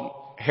called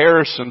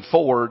Harrison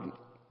Ford,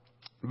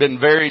 been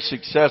very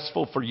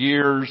successful for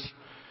years,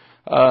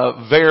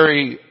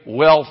 very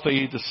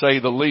wealthy to say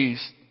the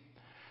least.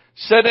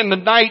 Said in the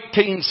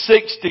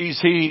 1960s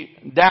he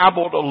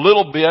dabbled a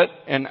little bit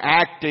in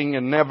acting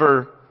and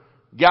never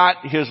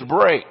got his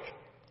break.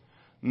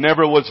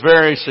 Never was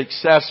very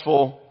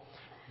successful,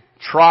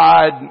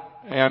 tried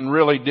and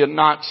really did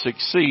not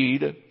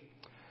succeed.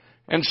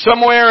 And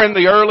somewhere in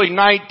the early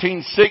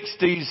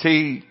 1960s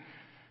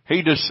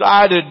he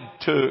decided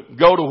to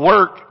go to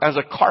work as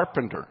a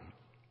carpenter.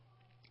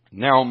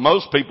 Now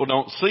most people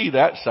don't see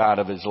that side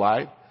of his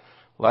life,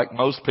 like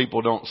most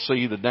people don't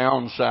see the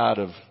downside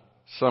of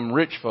some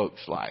rich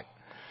folks' life.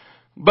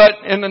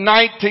 But in the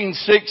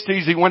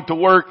 1960s he went to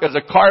work as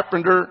a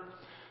carpenter.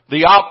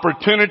 The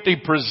opportunity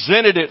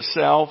presented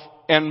itself,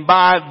 and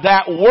by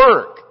that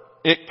work,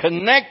 it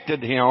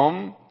connected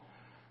him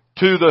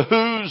to the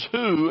who's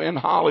who in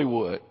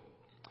Hollywood.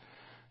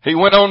 He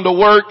went on to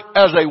work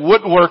as a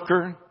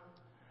woodworker.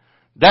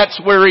 That's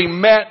where he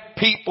met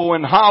people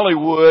in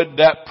Hollywood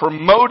that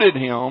promoted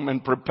him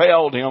and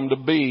propelled him to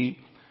be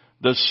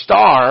the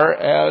star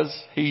as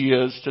he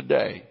is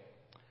today.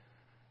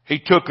 He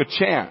took a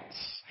chance.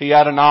 He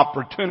had an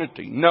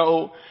opportunity.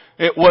 No,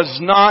 it was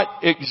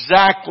not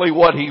exactly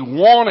what he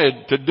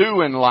wanted to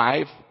do in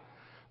life,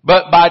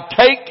 but by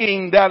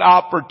taking that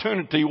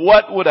opportunity,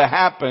 what would have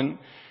happened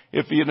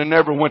if he had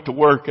never went to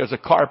work as a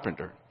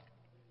carpenter?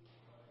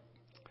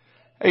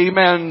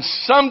 Amen.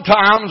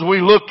 Sometimes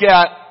we look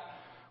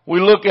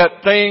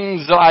at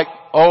things like,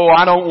 oh,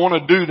 I don't want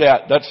to do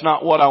that. That's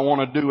not what I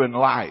want to do in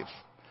life.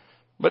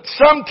 But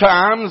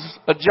sometimes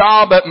a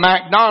job at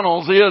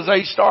McDonald's is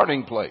a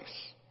starting place.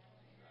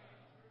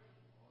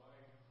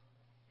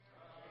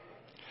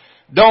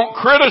 Don't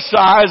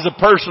criticize the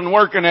person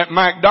working at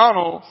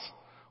McDonald's.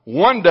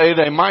 One day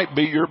they might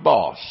be your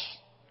boss.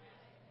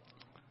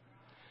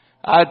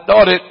 I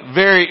thought it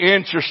very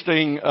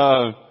interesting.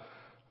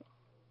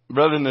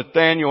 Brother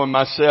Nathaniel and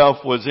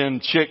myself was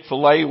in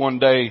Chick-fil-A one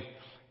day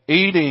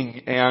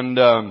eating,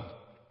 and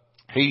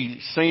he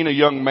seen a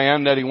young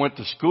man that he went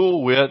to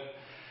school with,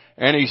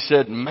 and he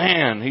said,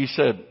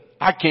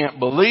 I can't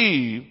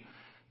believe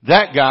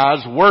that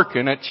guy's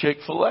working at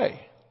Chick-fil-A.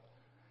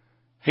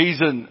 He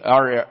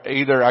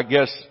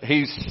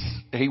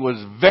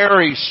was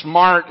very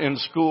smart in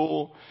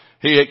school.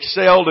 He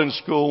excelled in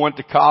school, went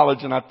to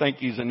college, and I think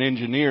he's an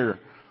engineer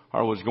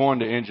or was going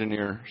to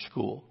engineer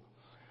school.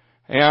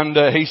 And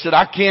he said,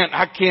 I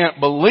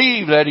can't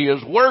believe that he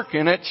is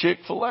working at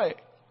Chick-fil-A.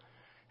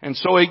 And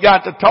so he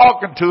got to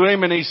talking to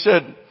him, and he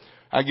said,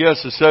 I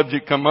guess the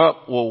subject come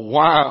up, well,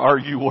 why are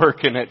you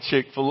working at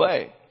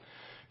Chick-fil-A?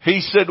 He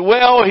said,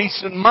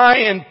 my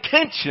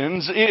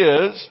intentions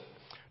is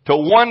to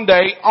one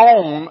day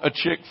own a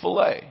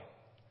Chick-fil-A.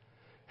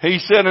 He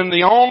said, and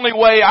the only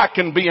way I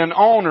can be an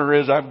owner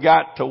is I've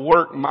got to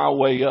work my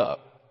way up.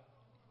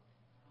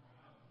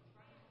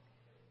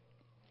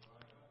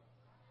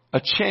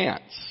 A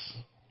chance.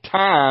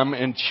 Time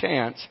and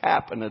chance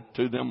happeneth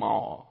to them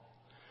all.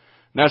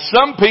 Now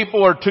some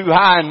people are too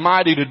high and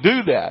mighty to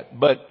do that,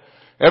 but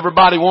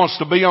everybody wants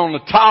to be on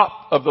the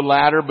top of the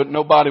ladder, but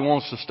nobody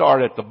wants to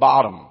start at the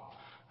bottom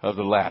of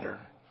the ladder.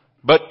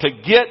 But to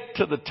get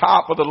to the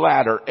top of the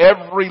ladder,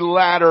 every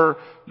ladder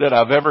that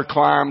I've ever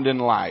climbed in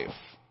life,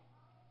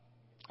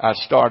 I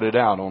started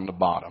out on the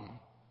bottom.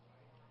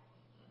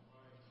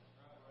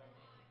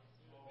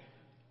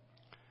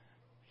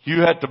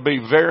 You have to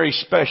be very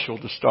special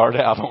to start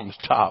out on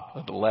the top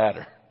of the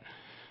ladder.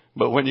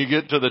 But when you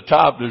get to the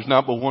top, there's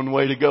not but one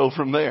way to go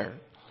from there.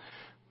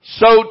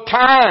 So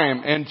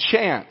time and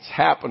chance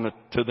happened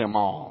to them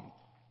all.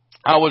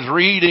 I was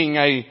reading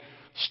a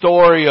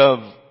story of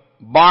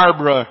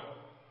Barbara.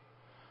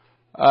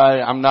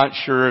 I'm not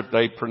sure if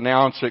they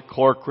pronounce it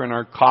Corcoran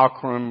or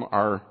Cochran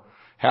or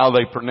how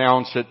they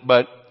pronounce it,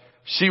 but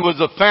she was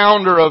a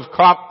founder of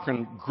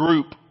Cochran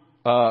Group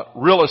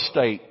real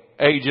estate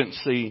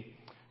agency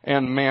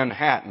in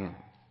Manhattan.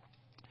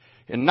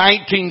 In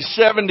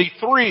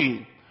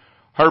 1973,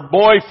 her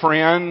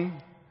boyfriend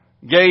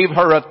gave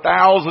her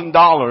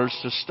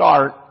 $1,000 to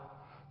start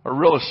a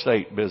real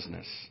estate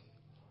business.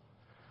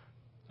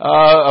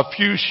 A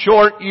few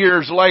short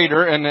years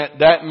later, and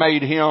that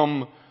made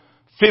him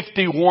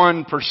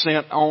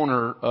 51%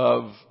 owner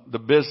of the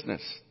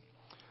business.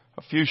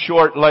 A few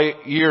short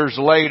years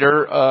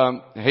later,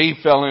 he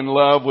fell in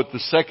love with the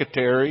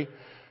secretary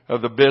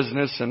of the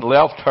business and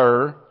left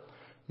her,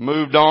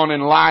 moved on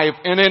in life,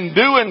 and in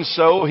doing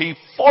so, he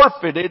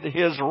forfeited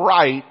his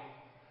right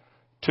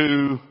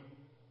to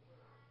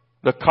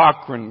the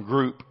Cochran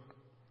Group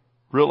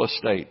real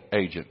estate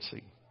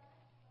agency.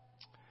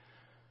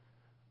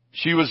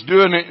 She was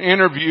doing an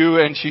interview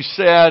and she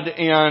said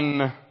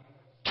in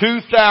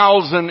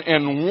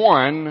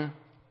 2001,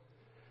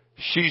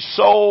 she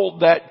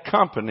sold that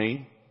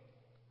company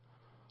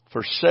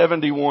for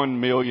 $71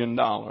 million.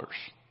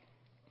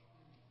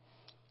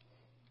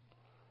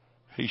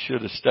 He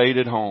should have stayed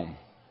at home.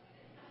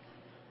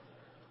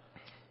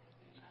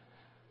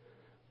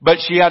 But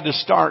she had to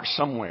start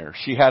somewhere.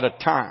 She had a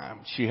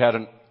time. She had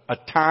a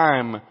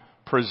time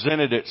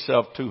presented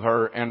itself to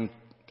her and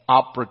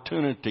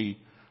opportunity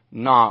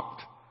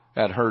knocked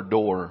at her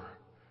door.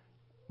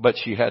 But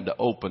she had to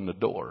open the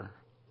door.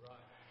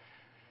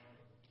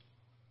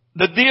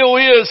 The deal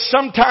is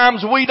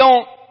sometimes we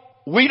don't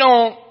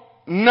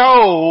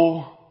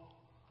know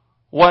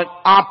what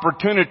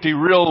opportunity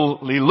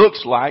really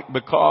looks like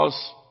because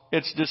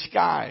it's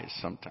disguised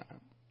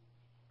sometimes.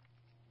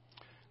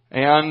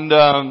 And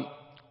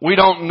we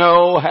don't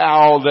know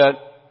how that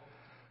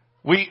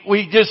we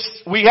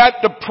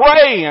have to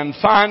pray and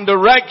find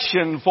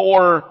direction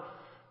for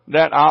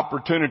that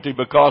opportunity,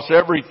 because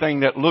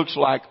everything that looks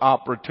like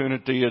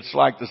opportunity, it's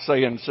like the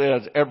saying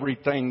says,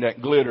 everything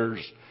that glitters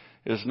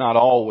is not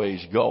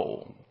always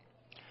gold.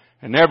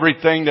 And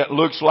everything that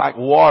looks like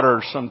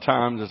water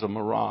sometimes is a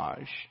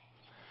mirage.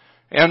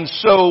 And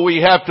so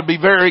we have to be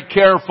very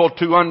careful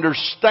to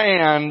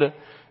understand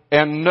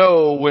and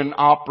know when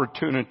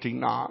opportunity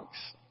knocks.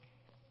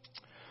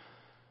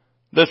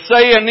 The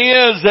saying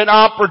is that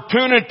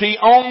opportunity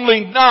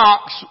only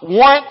knocks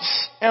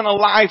once in a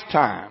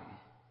lifetime.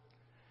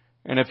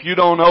 And if you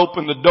don't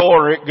open the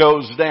door, it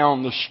goes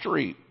down the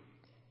street.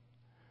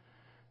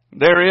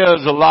 There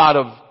is a lot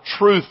of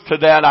truth to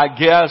that, I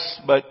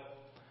guess, but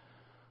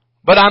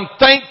I'm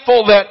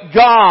thankful that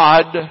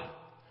God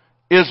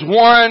is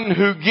one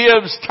who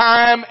gives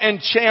time and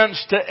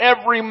chance to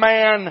every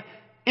man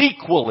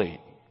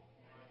equally.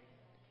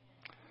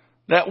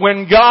 That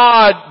when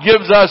God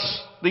gives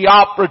us the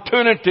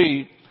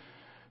opportunity,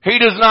 He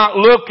does not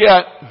look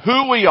at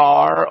who we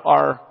are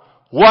or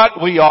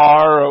what we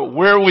are or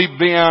where we've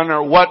been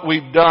or what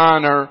we've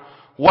done or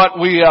what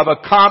we have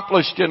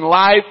accomplished in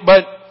life,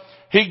 but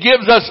He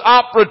gives us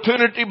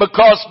opportunity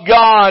because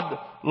God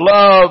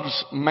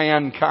loves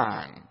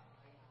mankind.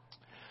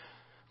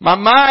 My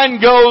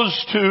mind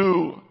goes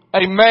to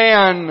a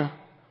man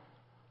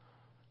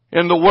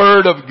in the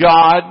Word of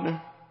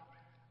God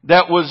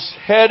that was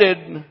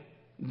headed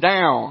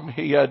down.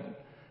 He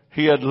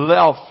had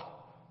left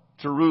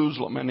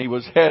Jerusalem and he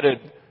was headed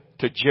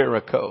to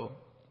Jericho.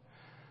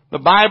 The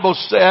Bible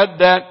said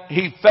that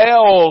he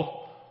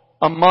fell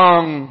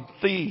among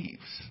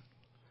thieves.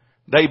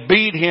 They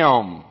beat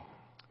him.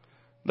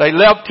 They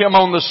left him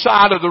on the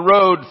side of the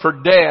road for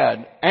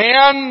dead.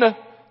 And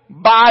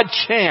by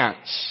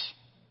chance,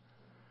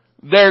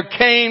 there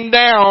came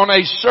down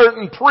a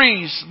certain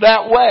priest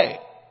that way.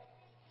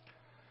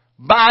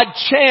 By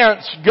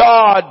chance,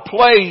 God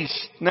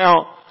placed,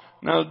 now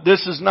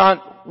this is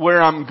not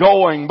where I'm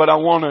going, but I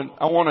want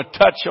to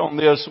touch on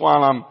this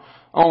while I'm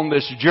on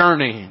this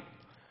journey.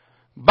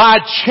 By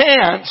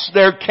chance,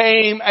 there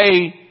came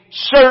a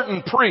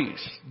certain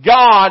priest.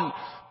 God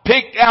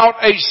picked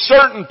out a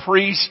certain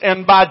priest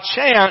and by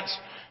chance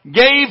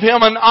gave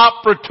him an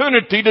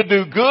opportunity to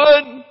do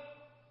good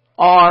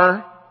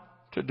or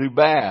to do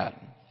bad.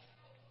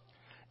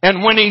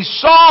 And when he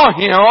saw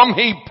him,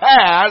 he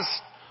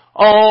passed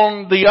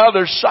on the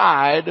other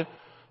side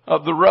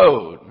of the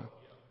road.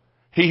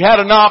 He had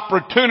an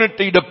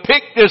opportunity to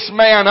pick this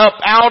man up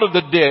out of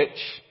the ditch,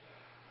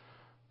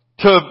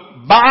 to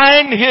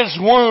bind his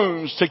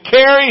wounds, to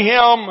carry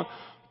him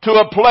to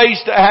a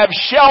place to have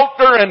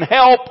shelter and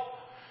help,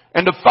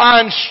 and to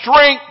find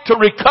strength to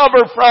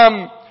recover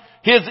from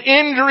his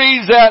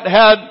injuries that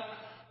had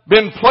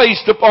been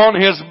placed upon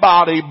his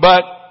body.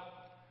 But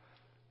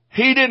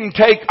he didn't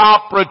take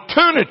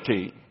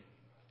opportunity.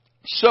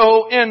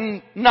 So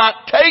in not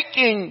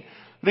taking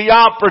the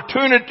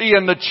opportunity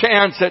and the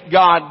chance that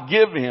God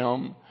gave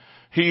him,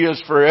 he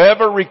is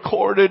forever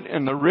recorded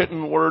in the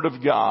written word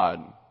of God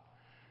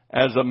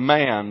as a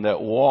man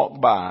that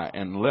walked by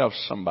and left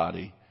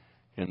somebody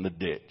in the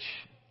ditch,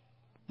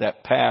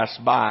 that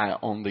passed by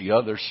on the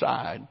other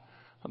side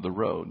of the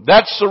road.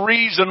 That's the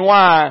reason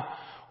why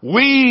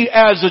we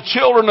as the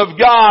children of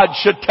God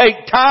should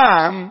take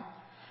time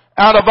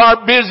out of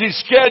our busy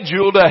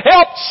schedule to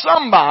help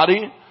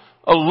somebody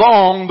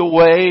along the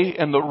way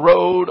in the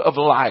road of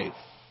life.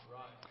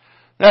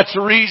 That's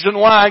the reason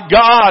why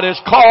God has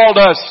called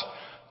us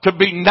to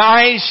be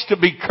nice, to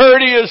be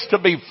courteous, to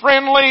be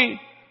friendly,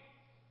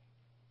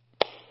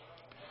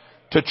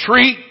 to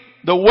treat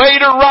the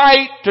waiter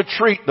right, to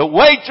treat the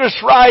waitress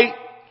right,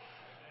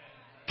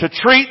 to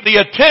treat the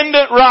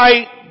attendant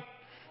right,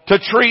 to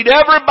treat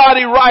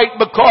everybody right,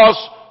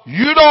 because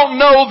you don't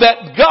know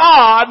that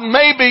God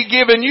may be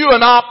giving you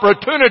an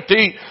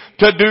opportunity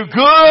to do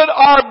good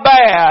or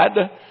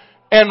bad,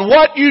 and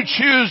what you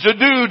choose to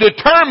do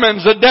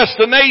determines the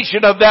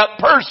destination of that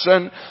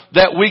person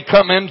that we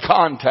come in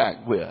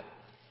contact with.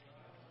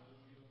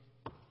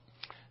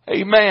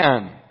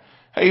 Amen.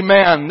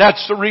 Amen.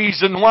 That's the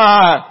reason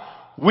why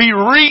we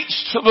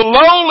reach to the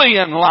lowly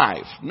in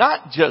life.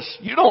 Not just,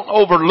 you don't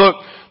overlook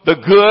the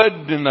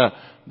good and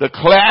the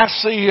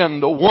classy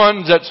and the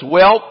ones that's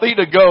wealthy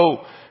to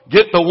go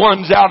get the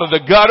ones out of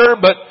the gutter,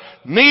 but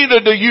neither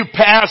do you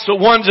pass the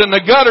ones in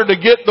the gutter to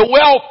get the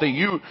wealthy.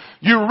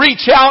 You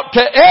reach out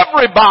to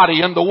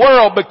everybody in the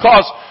world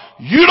because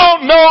you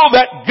don't know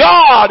that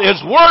God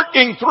is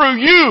working through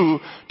you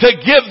to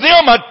give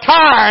them a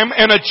time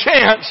and a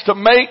chance to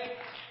make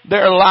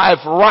their life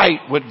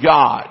right with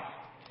God,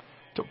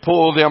 to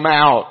pull them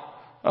out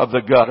of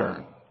the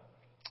gutter.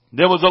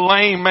 There was a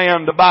lame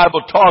man the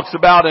Bible talks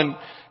about in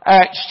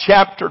Acts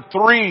chapter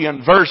 3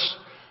 and verse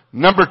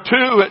number 2.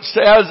 It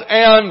says,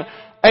 and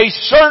a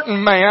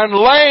certain man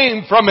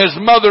lame from his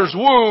mother's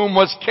womb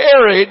was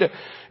carried,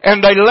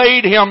 and they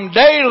laid him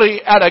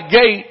daily at a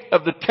gate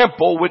of the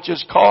temple, which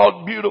is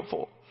called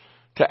Beautiful,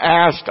 to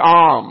ask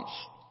alms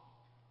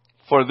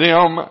for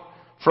them,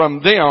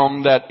 from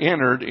them that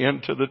entered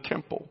into the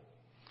temple.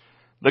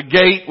 The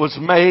gate was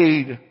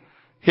made,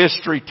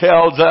 history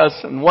tells us,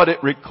 and what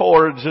it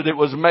records, that it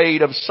was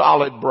made of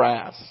solid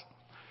brass.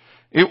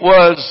 It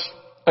was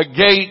a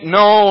gate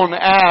known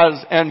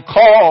as and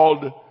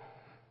called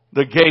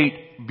the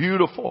Gate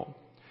Beautiful.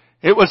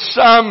 It was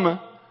some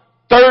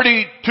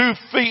 32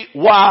 feet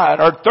wide,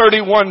 or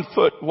 31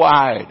 foot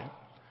wide,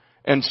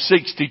 and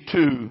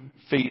 62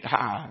 feet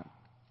high.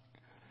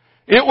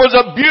 It was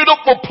a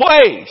beautiful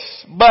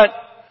place, but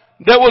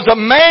there was a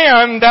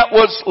man that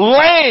was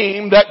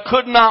lame that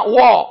could not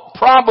walk.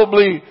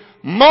 Probably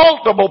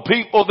multiple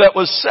people that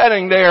was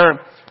sitting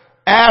there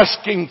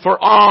asking for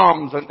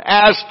alms and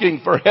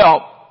asking for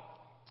help.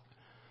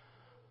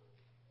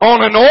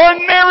 On an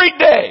ordinary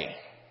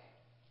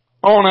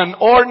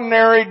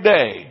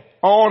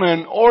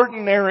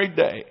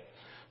day,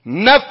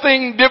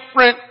 nothing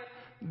different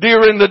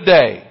during the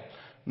day.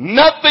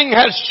 Nothing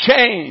has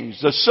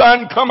changed. The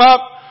sun come up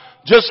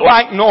just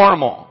like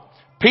normal.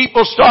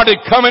 People started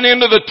coming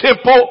into the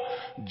temple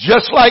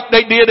just like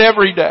they did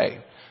every day.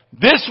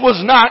 This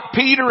was not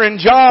Peter and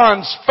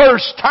John's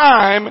first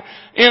time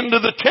into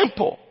the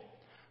temple.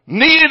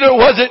 Neither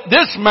was it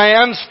this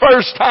man's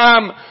first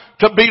time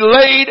to be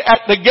laid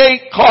at the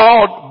gate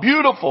called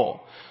Beautiful.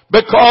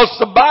 Because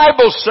the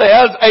Bible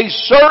says a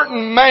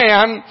certain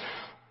man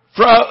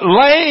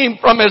lame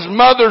from his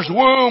mother's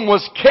womb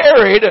was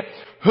carried,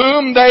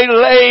 whom they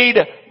laid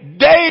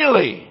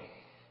daily.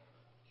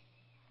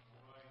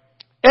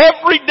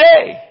 Every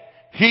day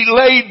he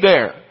laid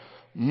there.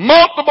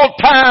 Multiple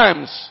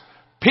times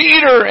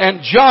Peter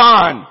and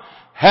John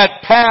had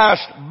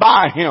passed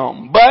by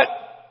him, but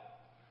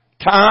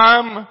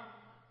time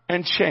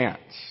and chance.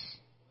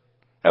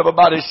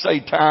 Everybody say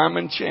time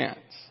and chance.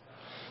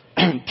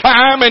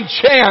 Time and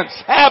chance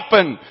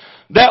happened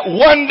that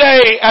one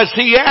day as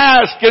he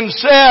asked and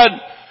said,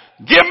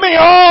 give me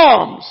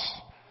alms,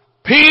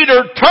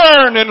 Peter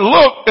turned and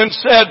looked and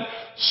said,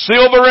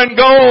 silver and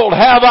gold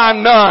have I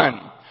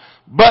none,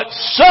 but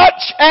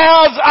such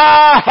as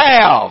I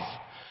have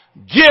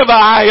give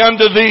I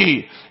unto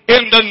thee.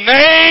 In the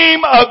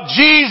name of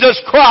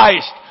Jesus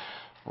Christ,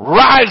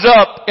 rise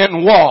up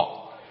and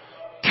walk.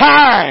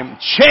 Time,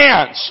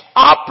 chance,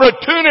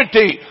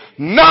 opportunity,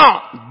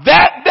 not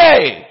that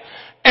day.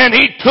 And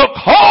he took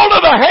hold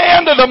of the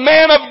hand of the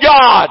man of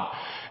God,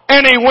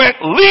 and he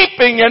went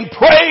leaping and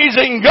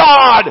praising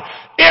God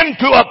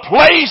into a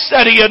place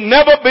that he had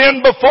never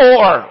been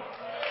before.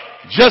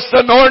 Just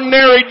an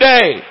ordinary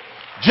day.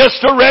 Just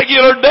a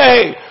regular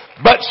day.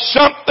 But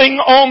something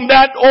on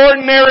that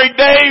ordinary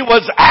day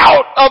was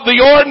out of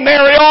the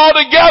ordinary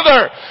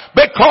altogether,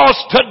 because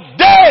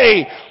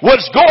today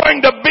was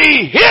going to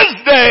be his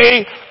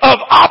day of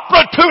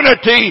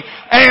opportunity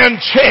and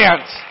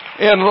chance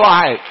in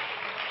life.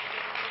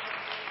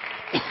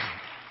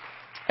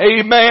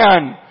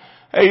 Amen.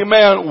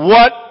 Amen.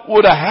 What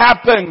would have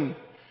happened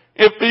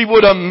if he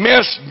would have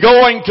missed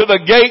going to the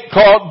gate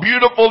called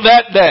Beautiful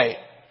that day?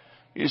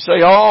 You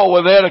say, oh,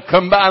 well, they'd have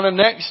come by the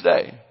next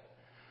day.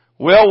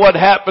 Well, what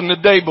happened the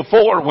day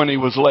before when he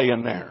was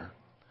laying there?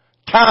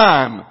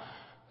 Time.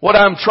 What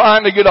I'm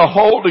trying to get a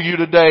hold of you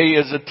today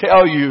is to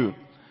tell you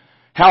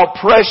how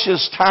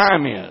precious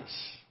time is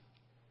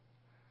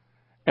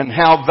and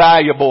how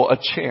valuable a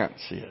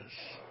chance is.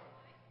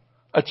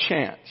 A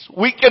chance.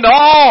 We can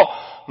all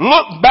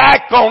look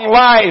back on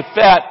life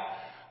that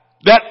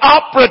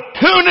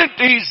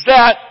opportunities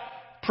that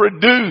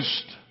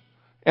produced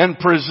and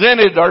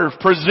presented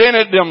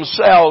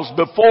themselves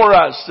before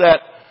us that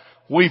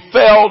we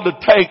failed to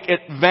take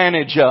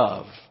advantage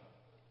of.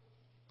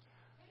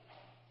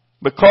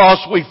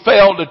 Because we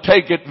failed to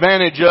take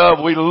advantage of,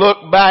 we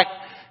look back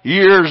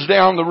years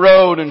down the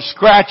road and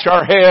scratch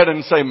our head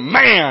and say,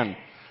 man,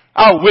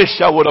 I wish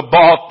I would have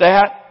bought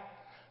that.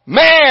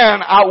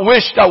 Man, I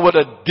wished I would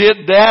have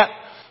did that.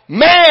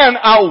 Man,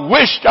 I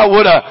wished I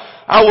would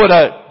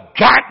have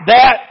got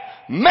that.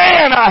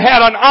 Man, I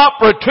had an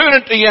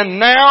opportunity, and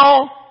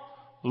now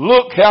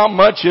look how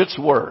much it's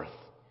worth.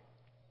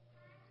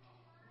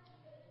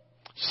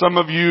 Some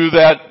of you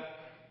that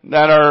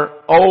are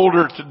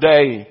older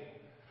today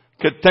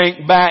could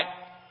think back.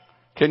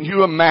 Can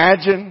you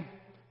imagine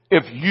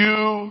if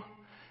you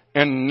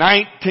in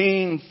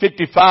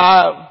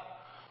 1955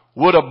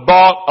 would have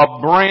bought a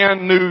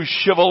brand new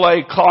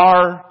Chevrolet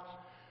car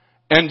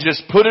and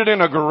just put it in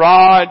a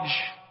garage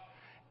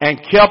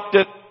and kept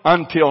it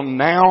until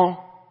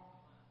now?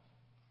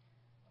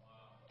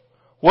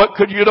 What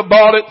could you have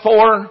bought it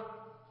for?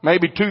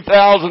 Maybe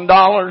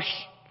 $2,000.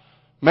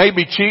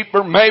 Maybe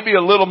cheaper, maybe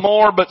a little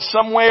more, but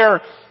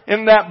somewhere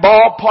in that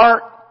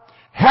ballpark.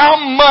 How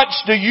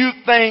much do you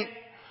think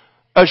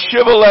a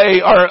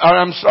Chevrolet,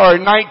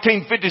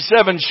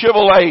 1957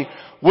 Chevrolet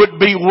would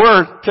be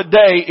worth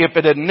today if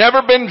it had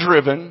never been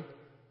driven,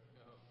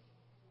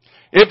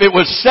 if it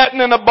was sitting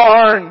in a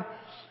barn,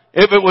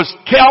 if it was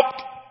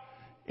kept,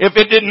 if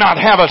it did not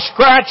have a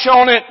scratch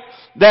on it,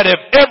 that if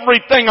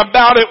everything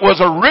about it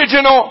was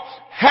original,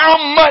 how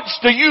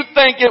much do you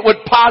think it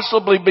would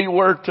possibly be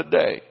worth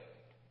today?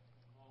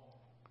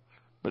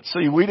 But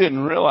see, you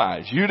didn't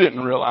realize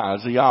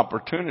the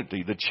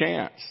opportunity, the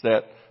chance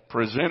that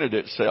presented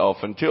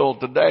itself until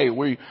today.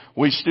 We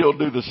still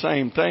do the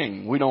same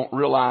thing. We don't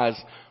realize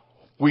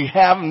we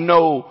have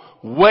no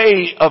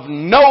way of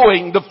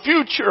knowing the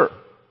future.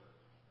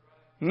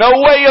 No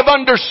way of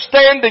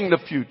understanding the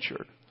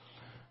future.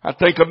 I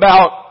think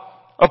about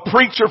a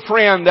preacher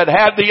friend that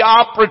had the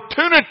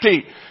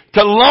opportunity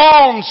to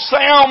loan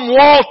Sam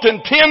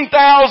Walton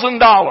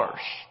 $10,000.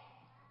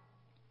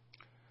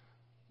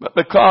 But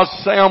because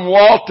Sam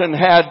Walton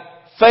had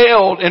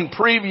failed in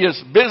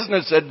previous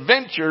business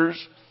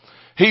adventures,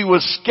 he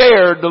was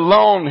scared to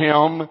loan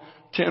him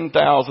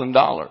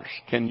 $10,000.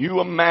 Can you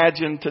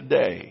imagine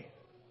today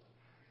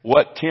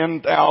what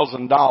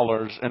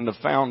 $10,000 in the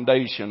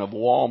foundation of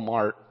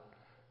Walmart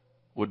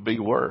would be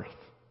worth?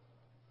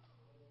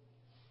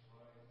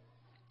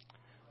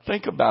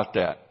 Think about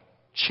that.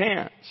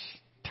 Chance,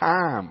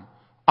 time,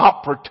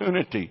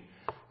 opportunity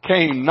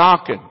came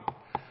knocking.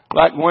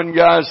 Like one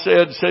guy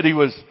said he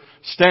was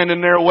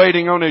standing there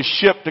waiting on his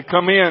ship to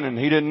come in, and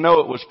he didn't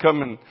know it was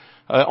coming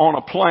on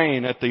a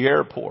plane at the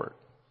airport.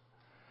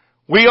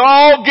 We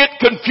all get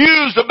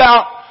confused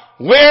about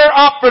where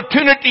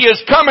opportunity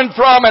is coming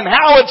from and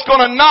how it's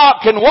going to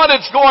knock and what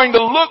it's going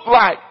to look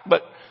like.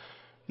 But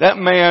that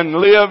man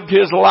lived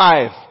his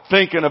life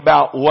thinking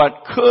about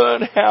what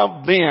could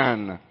have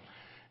been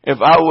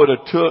if I would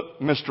have took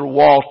Mr.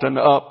 Walton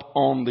up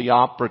on the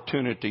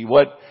opportunity.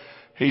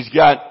 He's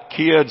got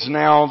kids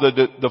now.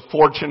 The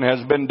fortune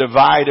has been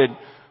divided.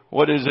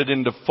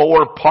 Into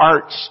 4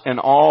 parts, and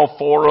all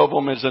 4 of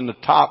them is in the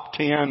top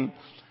 10.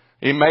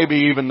 He may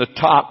be even the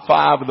top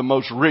 5 of the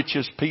most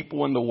richest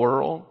people in the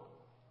world.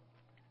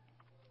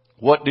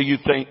 What do you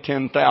think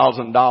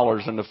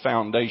 $10,000 in the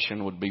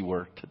foundation would be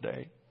worth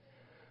today?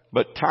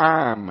 But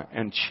time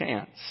and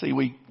chance. See,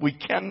 we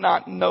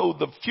cannot know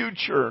the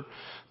future,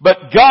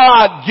 but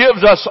God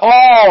gives us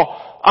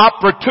all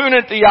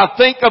opportunity. I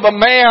think of a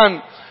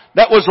man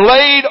that was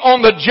laid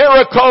on the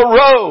Jericho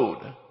road.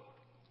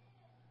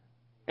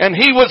 And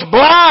he was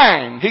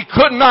blind. He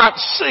could not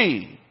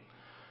see.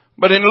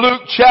 But in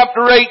Luke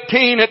chapter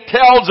 18, it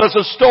tells us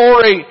a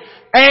story.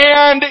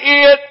 And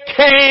it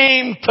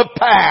came to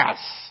pass.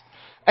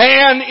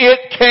 And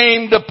it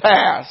came to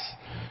pass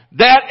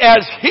that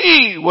as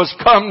he was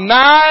come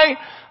nigh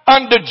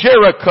unto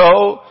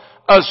Jericho,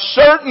 a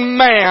certain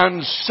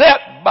man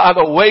sat by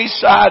the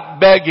wayside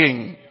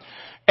begging.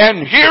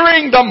 And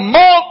hearing the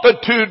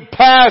multitude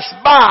pass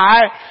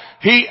by,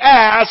 he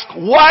asked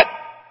what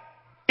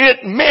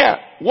it meant.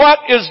 what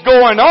is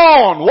going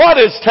on? What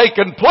is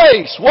taking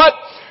place? What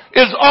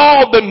is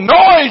all the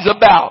noise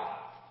about?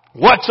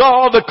 What's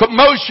all the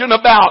commotion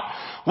about?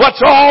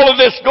 What's all of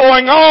this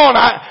going on?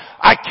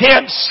 I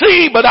can't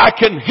see, but I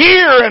can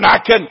hear, and I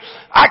can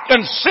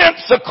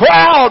sense the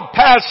crowd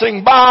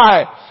passing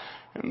by.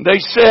 And they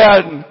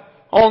said,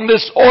 on an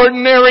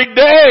ordinary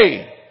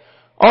day,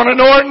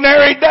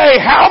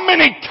 how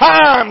many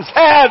times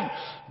had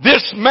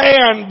this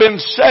man been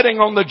sitting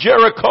on the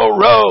Jericho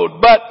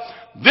road? But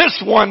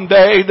this one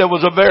day, there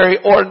was a very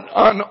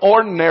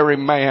unordinary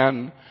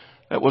man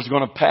that was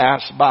going to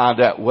pass by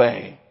that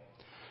way,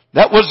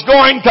 that was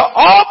going to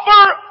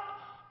offer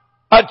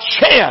a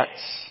chance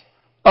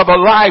of a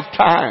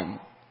lifetime.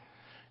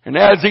 And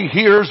as he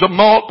hears a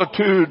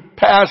multitude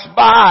pass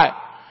by,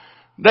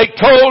 they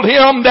told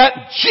him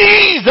that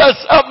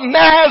Jesus of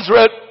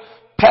Nazareth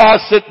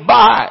passeth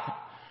by.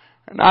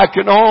 And I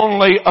can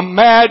only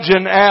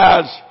imagine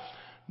as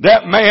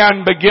that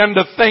man began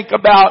to think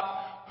about,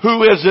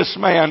 who is this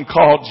man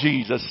called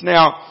Jesus?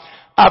 Now,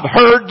 I've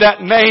heard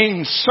that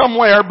name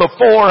somewhere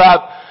before.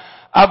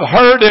 I've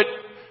heard it.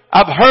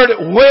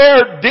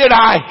 Where did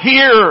I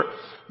hear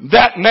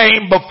that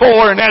name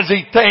before? And as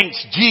he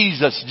thinks,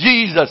 Jesus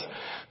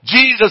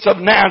of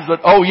Nazareth.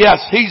 Oh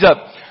yes, he's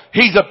a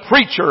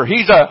preacher.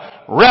 He's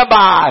a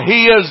rabbi.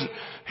 He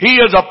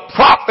is a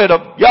prophet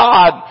of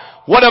God.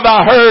 What have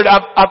I heard?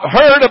 I've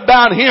heard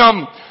about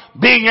him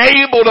being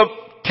able to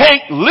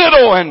take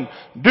little and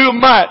do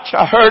much.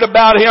 I heard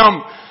about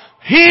him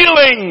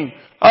healing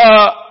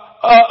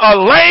a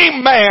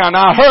lame man.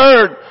 I've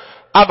heard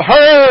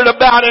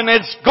about it, and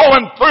it's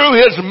going through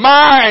his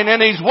mind,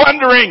 and he's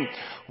wondering,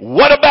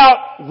 what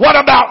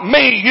about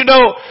me? You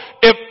know,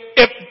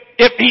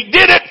 if he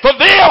did it for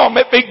them,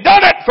 if he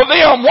done it for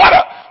them,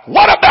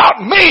 what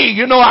about me?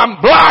 You know,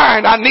 I'm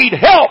blind. I need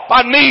help.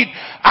 I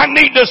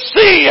need to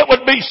see. It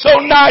would be so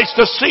nice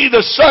to see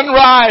the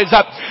sunrise.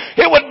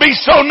 It would be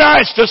so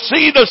nice to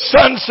see the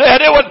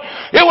sunset. It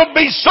would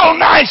be so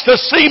nice to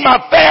see my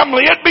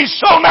family. It'd be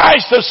so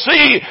nice to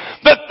see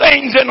the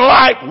things in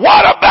life.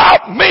 What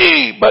about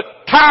me?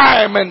 But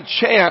time and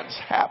chance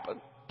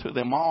happen to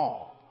them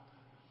all.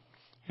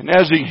 And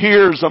as he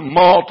hears a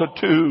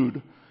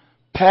multitude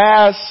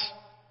pass,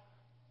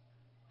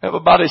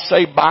 everybody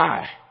say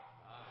bye.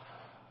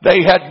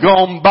 They had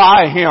gone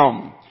by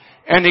him,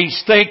 and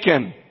he's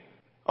thinking,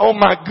 oh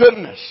my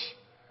goodness,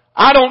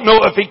 I don't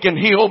know if he can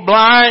heal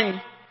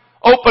blind,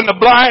 open the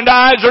blind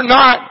eyes or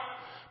not,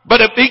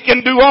 but if he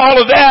can do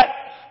all of that,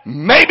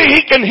 maybe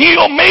he can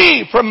heal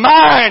me from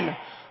mine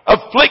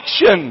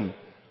affliction.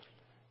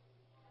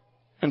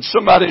 And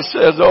somebody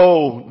says,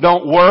 oh,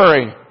 don't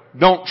worry,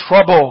 don't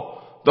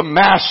trouble the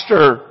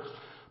master.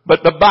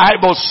 But the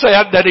Bible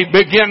said that he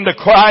began to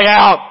cry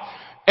out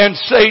and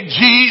say,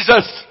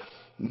 Jesus,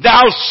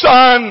 thou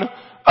son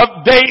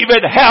of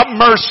David, have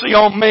mercy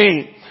on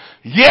me.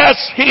 Yes,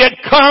 he had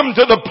come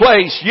to the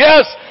place.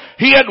 Yes,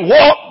 he had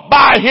walked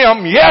by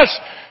him. Yes,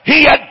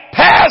 he had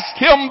passed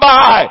him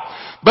by.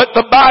 But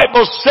the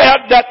Bible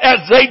said that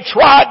as they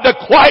tried to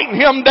quieten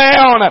him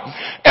down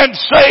and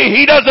say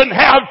he doesn't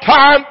have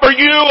time for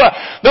you,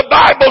 the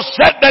Bible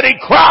said that he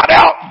cried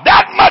out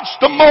that much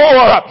the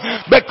more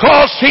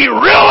because he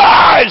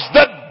realized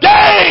the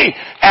day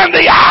and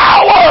the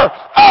hour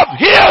of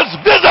his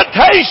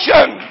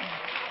visitation.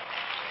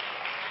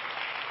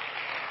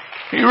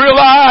 He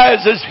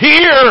realizes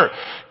here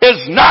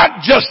is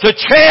not just a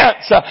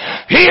chance.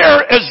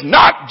 Here is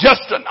not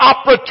just an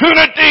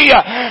opportunity.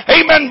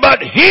 Amen.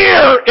 But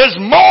here is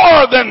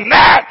more than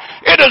that.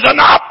 It is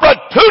an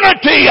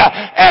opportunity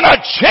and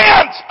a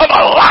chance of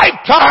a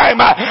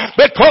lifetime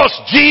because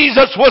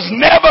Jesus was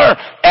never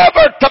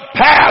ever to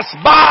pass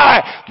by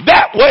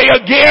that way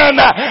again.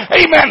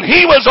 Amen.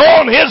 He was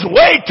on his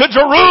way to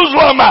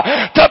Jerusalem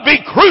to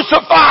be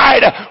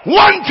crucified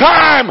one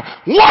time,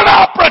 one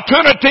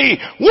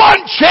opportunity, one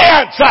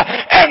chance.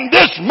 And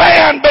this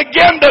man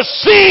began to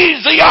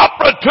seize the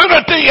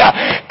opportunity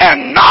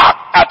and knock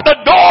at the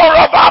door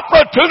of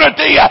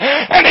opportunity.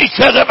 And he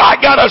says, if I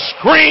got to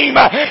scream,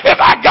 if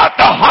I got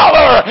to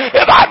holler,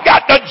 if I've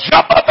got to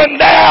jump up and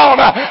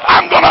down,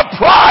 I'm going to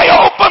pry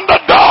open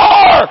the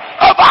door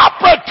of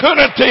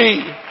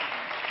opportunity.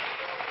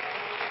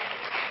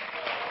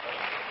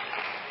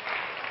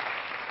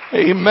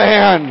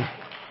 Amen.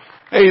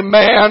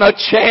 Amen. A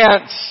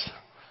chance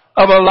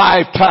of a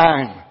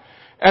lifetime.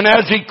 And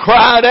as he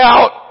cried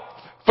out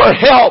for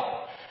help,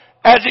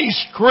 as he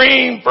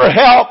screamed for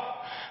help,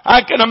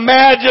 I can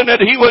imagine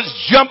that he was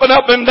jumping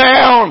up and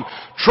down,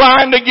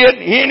 trying to get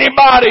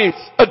anybody's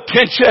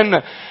attention.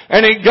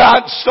 And he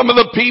got some of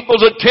the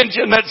people's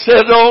attention that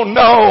says, oh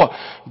no,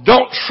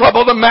 Don't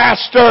trouble the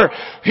master.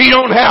 He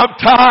don't have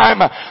time.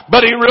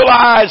 But he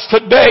realized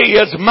today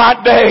is my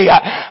day.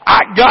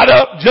 I got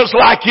up just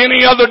like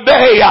any other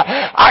day.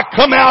 I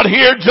come out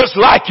here just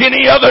like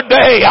any other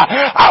day.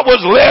 I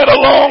was led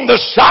along the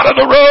side of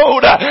the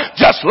road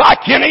just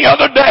like any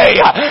other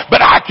day.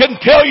 But I can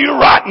tell you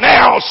right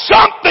now,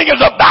 something is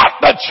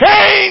about to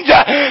change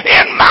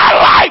in my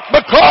life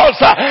because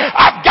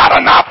I've got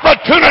an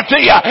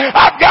opportunity.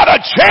 I've got a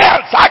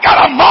chance. I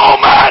got a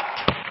moment.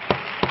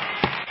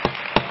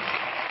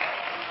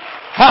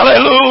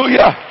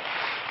 Hallelujah.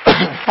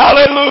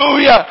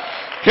 Hallelujah.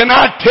 Can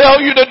I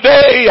tell you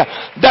today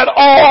that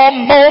all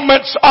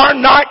moments are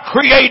not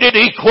created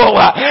equal?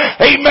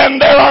 Amen.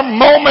 There are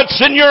moments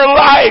in your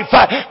life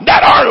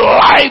that are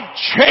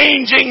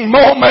life-changing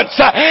moments.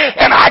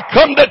 And I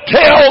come to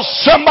tell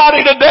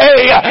somebody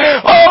today,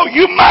 oh,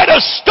 you might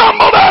have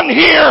stumbled on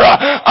here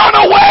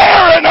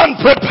unaware and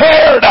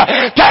unprepared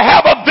to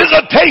have a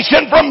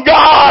visitation from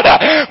God.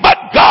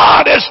 But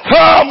God has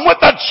come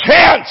with a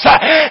chance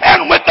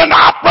and with an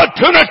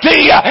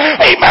opportunity.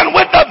 Amen.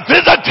 With a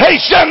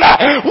visitation,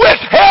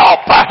 with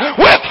help,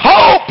 with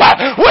hope,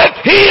 with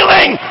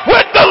healing,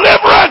 with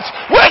deliverance,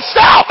 with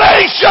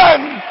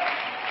salvation.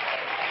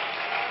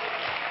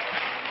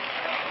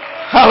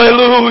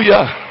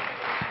 Hallelujah.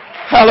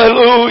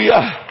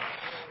 Hallelujah.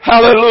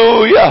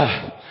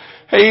 Hallelujah.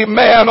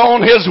 Amen.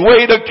 On his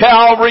way to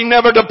Calvary,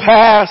 never to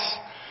pass,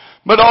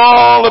 but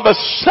all of a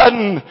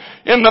sudden,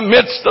 in the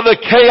midst of the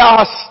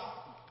chaos,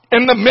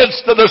 in the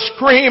midst of the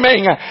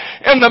screaming,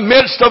 in the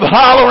midst of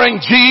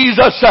hollering,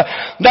 Jesus,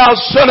 thou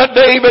son of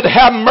David,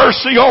 have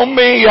mercy on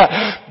me.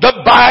 The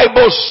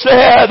Bible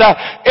said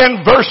in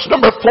verse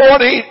number 40,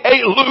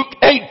 Luke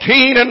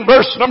 18 and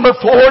verse number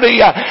 40,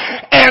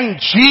 and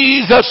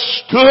Jesus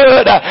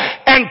stood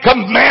and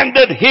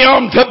commanded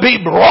him to be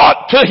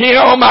brought to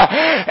him.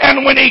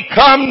 And when he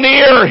come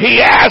near, he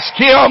asked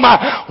him,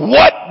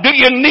 what do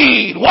you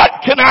need?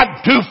 What can I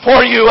do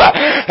for you?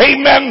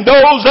 Amen.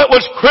 Those that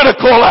was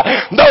critical,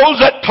 those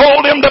that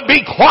told him to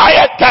be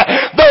quiet,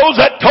 those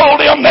that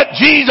told him that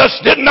Jesus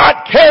did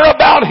not care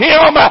about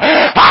him,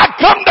 I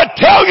come to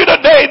tell you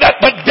today that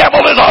the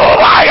devil is a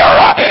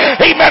liar.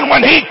 Amen.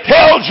 When he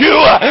tells you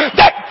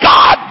that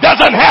God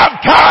doesn't have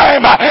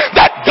time,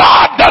 that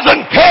God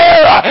doesn't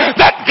care,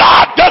 that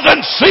God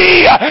doesn't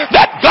see,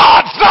 that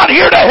God's not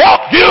here to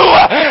help you.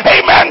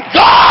 Amen.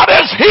 God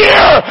is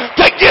here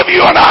to give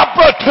you an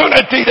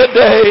opportunity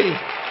today.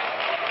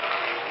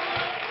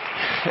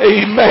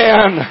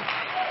 Amen.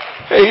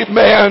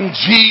 Amen.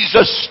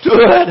 Jesus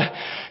stood,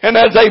 and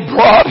as they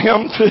brought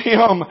him to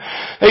him,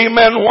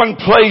 amen, one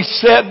place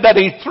said that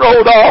he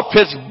throwed off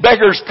his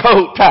beggar's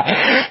coat.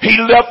 He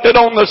left it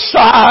on the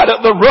side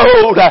of the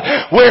road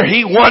where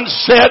he once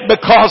said,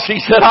 because he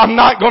said, I'm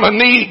not going to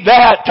need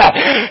that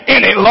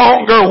any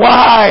longer.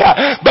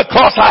 Why?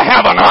 Because I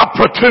have an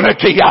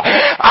opportunity.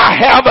 I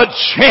have a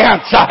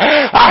chance.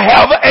 I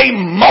have a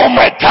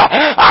moment.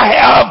 I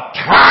have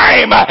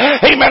time.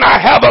 Amen. I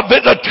have a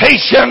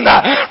visitation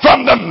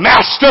from the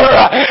Master.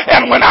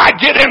 And when I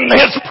get in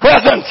his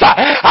presence,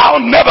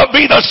 I'll never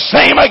be the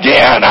same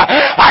again.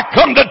 I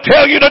come to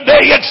tell you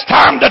today it's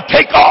time to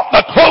take off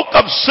the cloak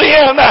of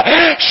sin,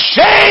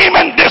 shame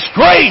and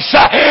disgrace,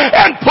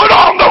 and put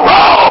on the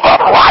robe of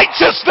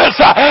righteousness,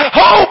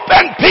 hope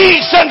and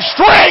peace and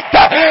strength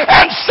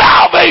and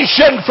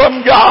salvation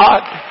from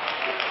God.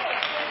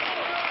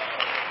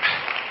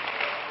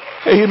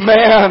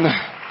 Amen.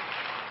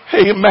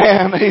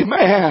 Amen.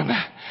 Amen.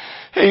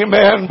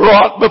 Amen.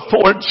 Brought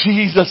before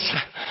Jesus.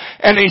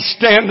 And he's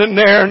standing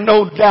there,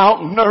 no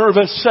doubt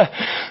nervous,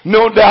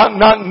 no doubt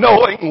not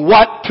knowing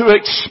what to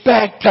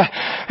expect.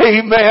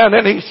 Amen.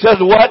 And he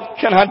said, what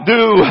can I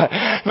do?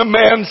 The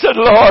man said,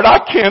 Lord,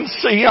 I can't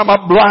see. I'm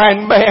a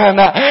blind man.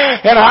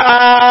 And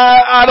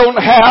I don't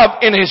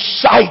have any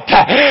sight.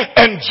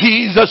 And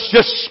Jesus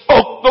just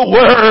spoke the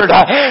word.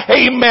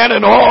 Amen.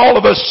 And all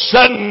of a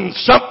sudden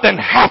something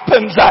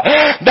happens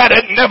that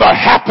had never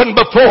happened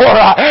before.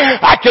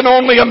 I can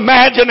only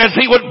imagine as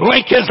he would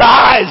blink his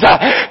eyes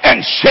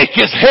and shake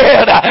his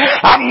head.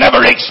 I've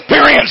never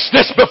experienced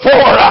this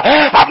before.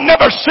 I've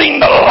never seen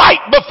the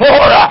light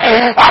before.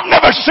 I've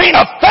never seen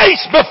a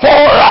face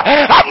before.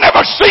 I've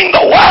never seen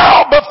the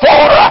world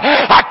before.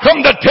 I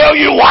come to tell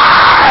you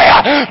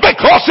why.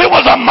 Because it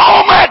was a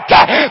moment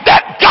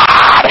that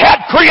God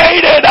had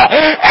created,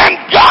 and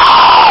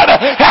God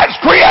has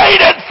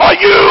created for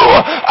you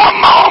a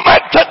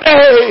moment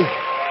today.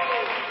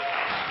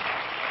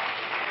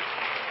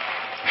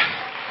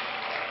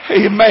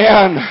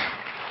 Amen.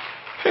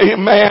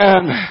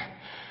 Amen.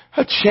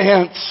 A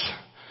chance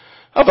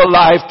of a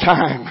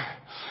lifetime.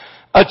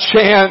 A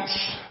chance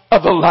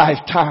of a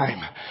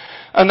lifetime.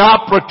 An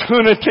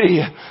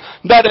opportunity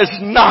that is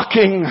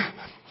knocking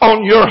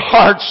on your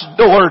heart's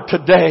door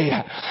today.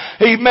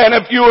 Amen.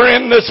 If you are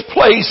in this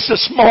place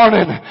this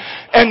morning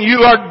and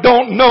you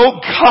don't know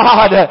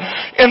God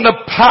in the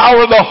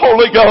power of the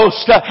Holy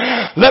Ghost,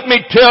 let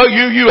me tell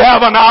you, you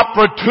have an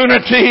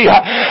opportunity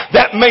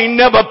that may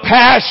never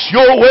pass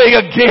your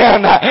way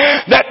again.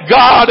 That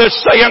God is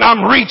saying,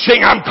 I'm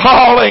reaching, I'm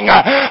calling,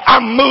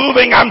 I'm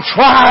moving, I'm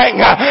trying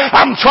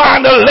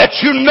to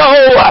let you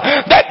know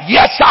that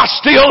yes, I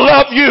still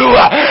love you.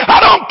 I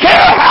don't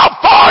care how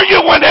far you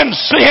went in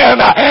sin.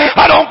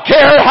 I don't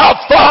care how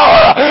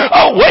far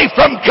away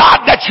from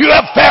God that you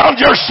have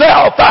found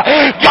yourself.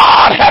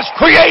 God has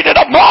created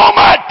a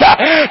moment.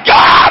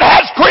 God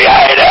has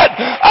created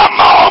a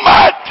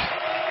moment.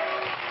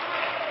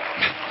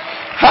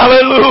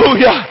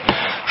 Hallelujah.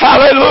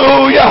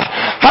 Hallelujah.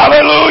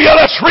 Hallelujah.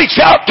 Let's reach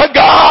out to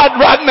God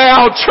right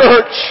now,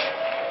 church.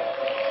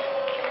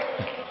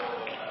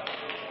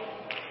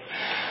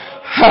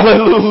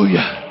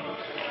 Hallelujah.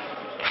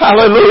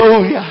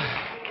 Hallelujah.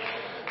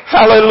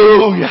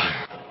 Hallelujah.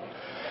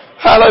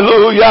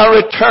 Hallelujah. I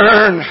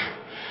returned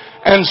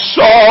and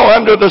saw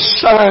under the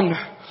sun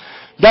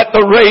that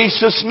the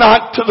race is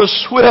not to the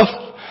swift,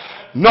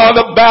 nor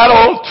the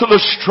battle to the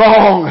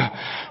strong,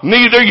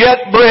 neither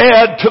yet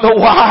bread to the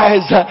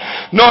wise,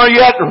 nor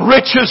yet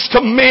riches to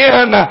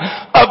men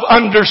of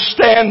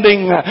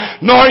understanding,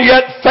 nor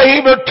yet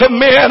favor to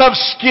men of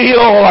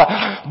skill,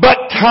 but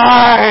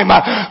time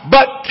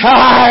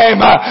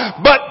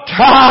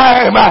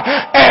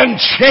and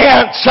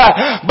chance,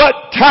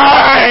 but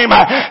time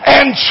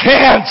and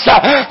chance,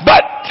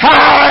 but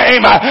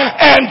time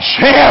and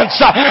chance.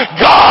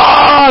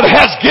 God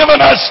has given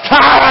us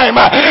time.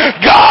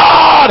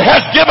 God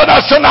has given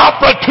us an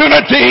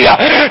opportunity.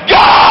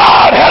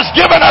 God has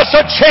given us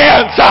a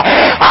chance.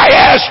 I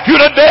ask you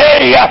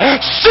today,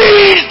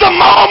 seize the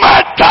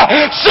moment.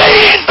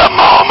 Seize the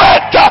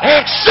moment.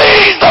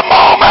 Seize the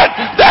moment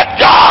that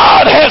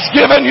God has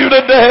given you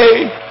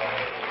today.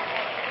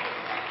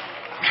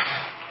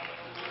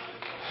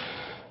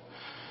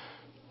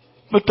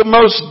 But the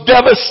most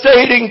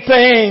devastating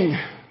thing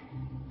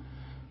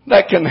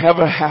that can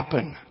ever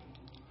happen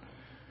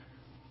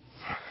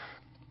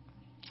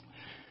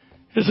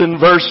is in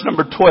verse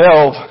number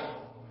 12,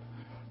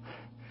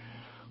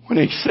 when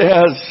he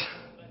says,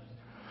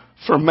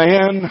 for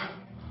man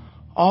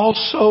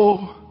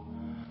also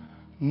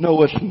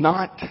knoweth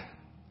not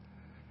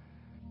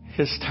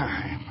his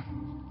time.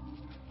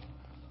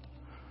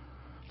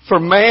 For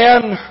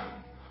man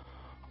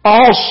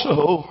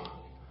also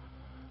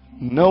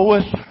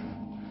knoweth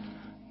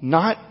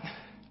not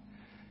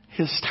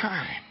his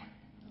time.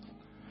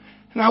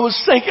 And I was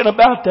thinking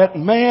about that,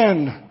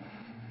 man.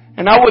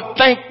 And I would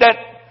think that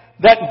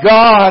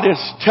God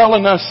is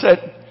telling us that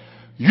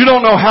you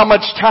don't know how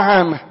much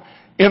time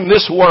in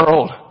this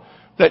world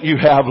that you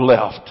have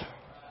left.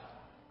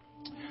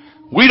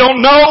 We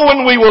don't know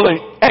when we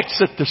will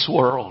exit this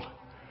world,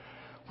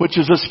 which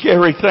is a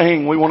scary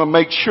thing. We want to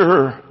make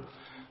sure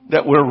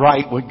that we're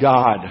right with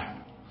God.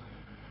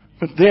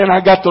 But then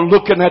I got to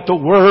looking at the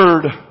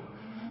Word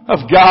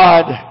of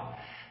God,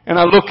 and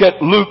I look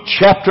at Luke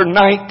chapter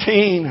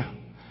 19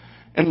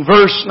 and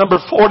verse number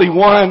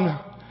 41.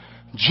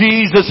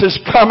 Jesus is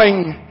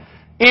coming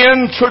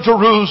into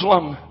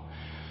Jerusalem.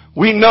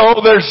 We know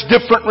there's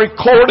different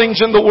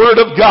recordings in the Word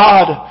of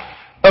God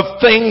of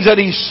things that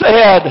He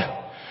said.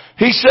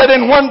 He said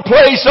in one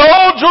place,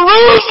 "Oh,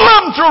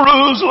 Jerusalem,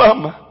 Jerusalem,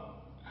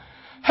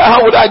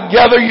 how would I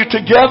gather you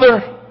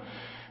together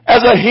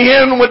as a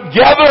hen would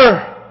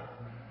gather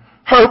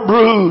her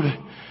brood.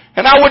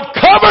 And I would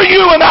cover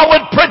you and I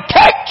would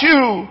protect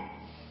you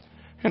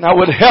and I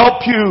would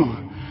help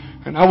you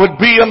and I would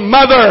be a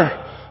mother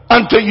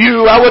unto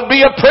you. I would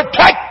be a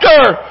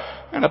protector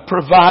and a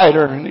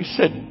provider." And He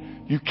said,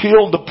 you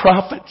killed the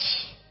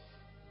prophets.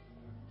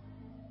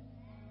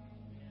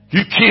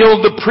 You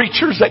killed the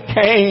preachers that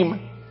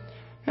came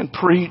and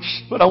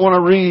preached. But I want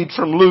to read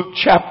from Luke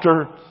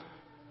chapter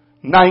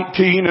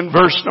 19 and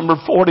verse number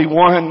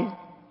 41.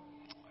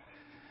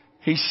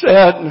 He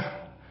said,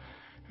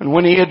 and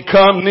when He had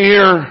come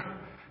near,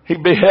 He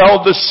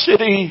beheld the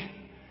city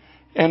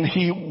and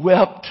He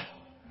wept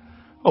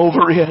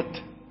over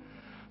it,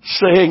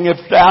 saying, if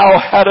thou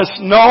hadst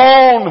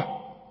known,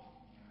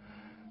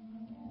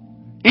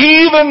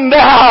 even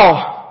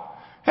thou,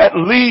 at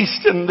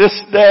least in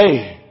this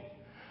day,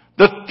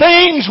 the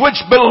things which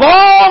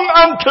belong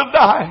unto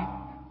thy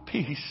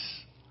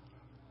peace.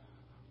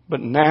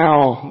 But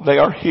now they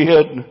are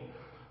hid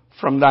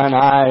from thine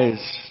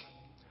eyes.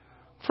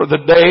 For the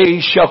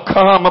day shall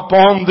come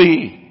upon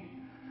thee,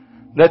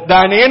 that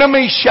thine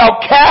enemies shall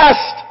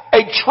cast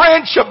a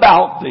trench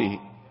about thee,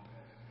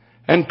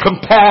 and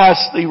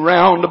compass thee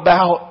round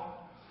about,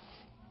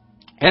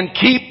 and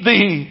keep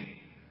thee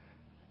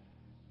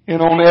in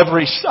on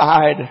every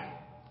side,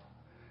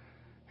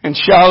 and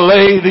shall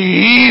lay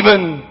thee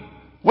even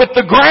with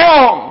the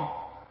ground,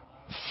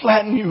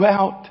 flatten you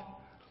out,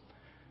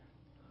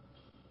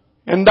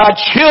 and thy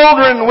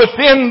children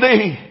within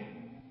thee,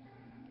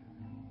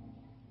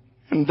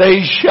 and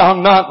they shall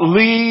not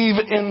leave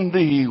in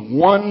thee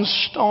one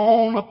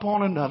stone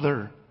upon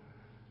another,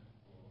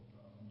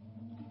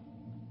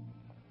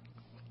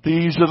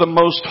 These are the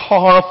most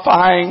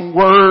horrifying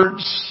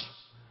words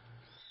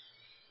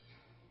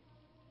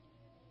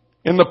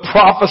in the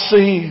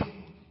prophecy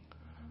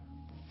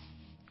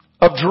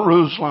of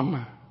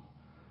Jerusalem.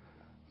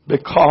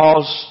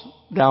 Because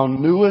thou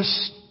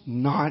knewest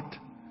not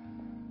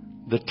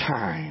the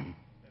time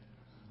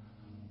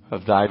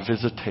of thy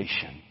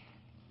visitation.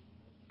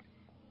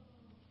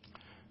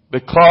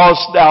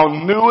 Because thou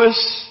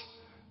knewest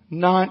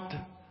not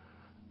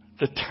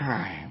the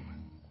time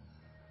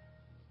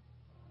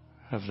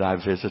of thy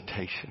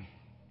visitation.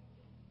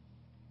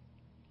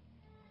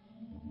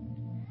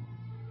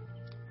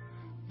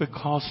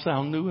 Because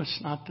thou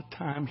knewest not the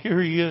time.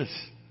 Here he is.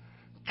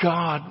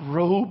 God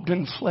robed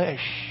in flesh.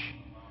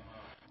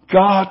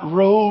 God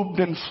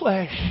robed in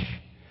flesh.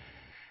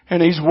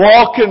 And he's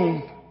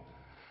walking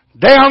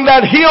down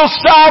that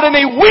hillside and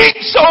he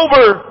weeps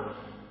over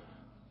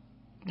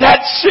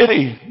that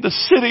city, the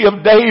city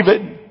of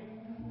David.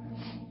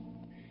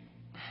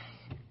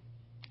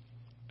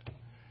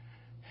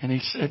 And he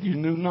said, you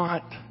knew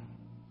not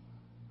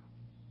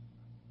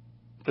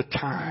the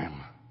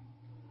time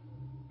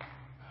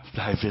of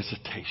thy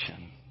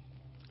visitation.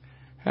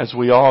 As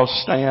we all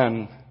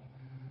stand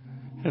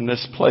in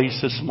this place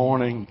this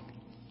morning,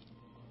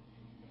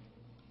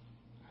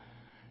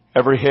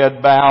 every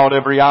head bowed,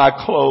 every eye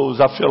closed,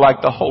 I feel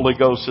like the Holy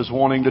Ghost is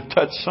wanting to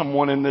touch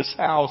someone in this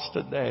house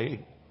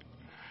today.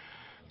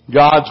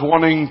 God's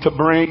wanting to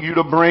bring you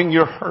to bring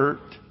your hurt.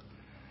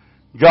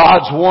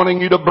 God's wanting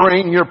you to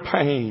bring your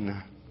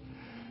pain.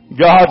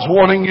 God's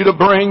wanting you to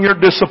bring your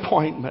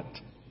disappointment.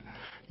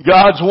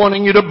 God's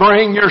wanting you to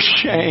bring your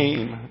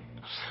shame.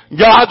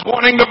 God's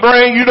wanting to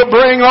bring you to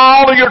bring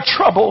all of your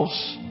troubles.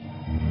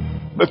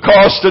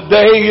 Because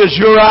today is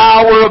your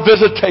hour of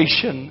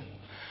visitation.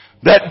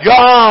 That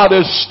God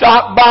has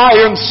stopped by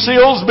in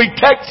Silsbee,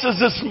 Texas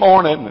this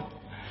morning.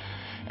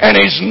 And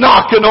He's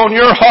knocking on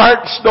your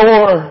heart's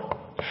door.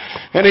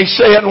 And He's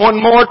saying,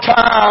 one more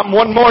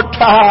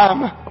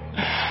time.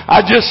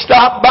 I just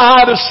stopped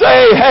by to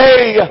say,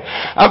 hey,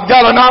 I've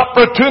got an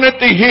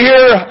opportunity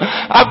here.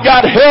 I've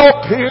got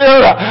help here.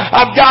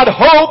 I've got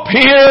hope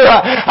here.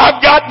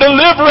 I've got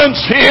deliverance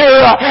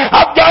here.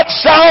 I've got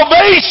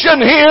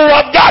salvation here.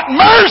 I've got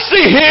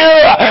mercy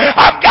here.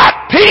 I've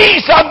got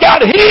peace. I've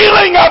got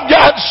healing. I've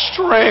got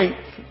strength.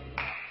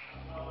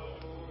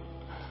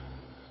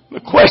 The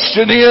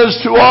question is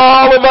to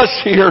all of us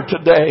here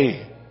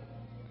today,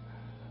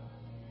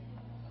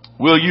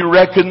 will you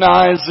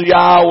recognize the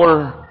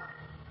hour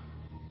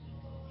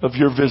of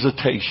your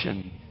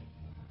visitation?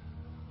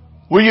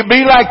 Will you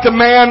be like the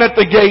man at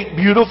the gate,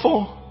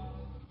 beautiful?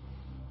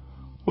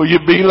 Will you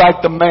be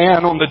like the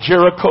man on the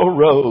Jericho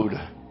road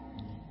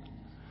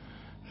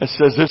that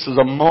says, this is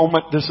a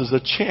moment, this is a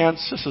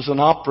chance, this is an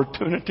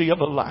opportunity of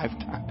a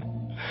lifetime?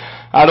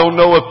 I don't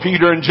know if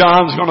Peter and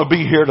John's going to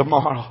be here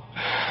tomorrow.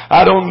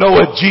 I don't know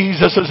if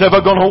Jesus is ever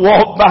going to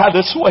walk by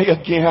this way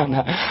again.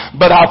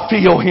 But I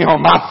feel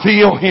Him. I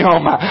feel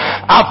Him.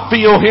 I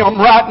feel Him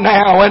right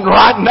now. And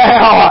right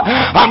now,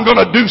 I'm going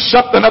to do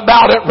something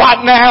about it. Right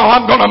now,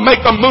 I'm going to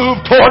make a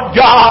move toward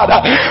God.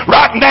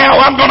 Right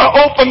now, I'm going to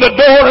open the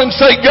door and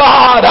say,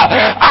 God,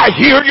 I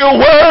hear your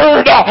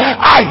word.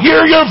 I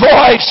hear your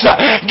voice.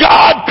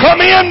 God, come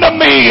into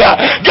me.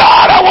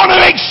 God, I want to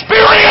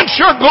experience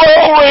your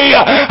glory.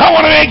 I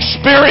want to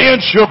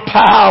experience your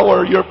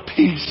power, your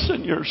peace,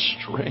 and your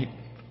strength.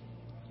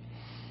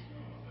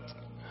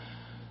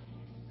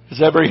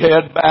 As every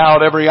head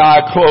bowed, every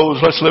eye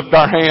closed, let's lift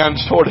our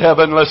hands toward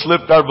heaven. Let's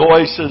lift our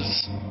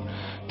voices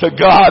to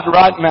God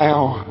right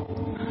now.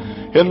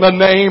 In the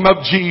name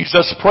of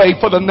Jesus, pray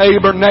for the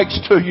neighbor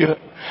next to you.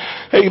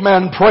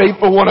 Amen. Pray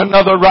for one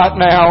another right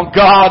now.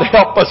 God,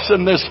 help us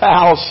in this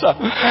house.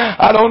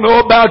 I don't know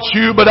about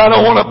you, but I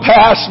don't want to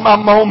pass my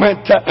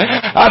moment.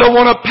 I don't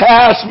want to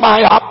pass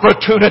my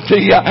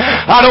opportunity.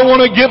 I don't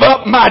want to give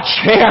up my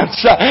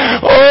chance.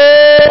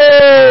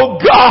 Oh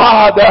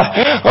God,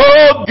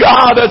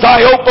 as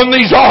I open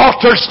these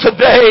altars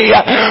today,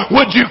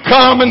 would you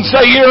come and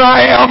say, here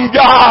I am,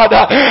 God.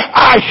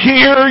 I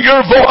hear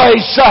your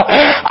voice.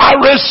 I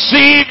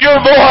receive your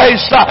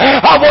voice.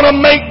 I want to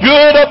make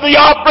good of the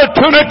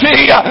opportunity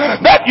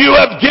that you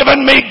have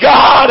given me,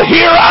 God.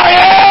 Here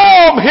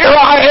I am. Here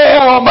I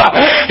am.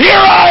 Here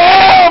I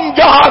am,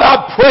 God.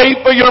 I pray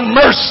for your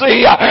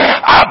mercy.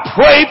 I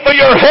pray for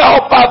your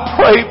help. I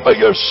pray for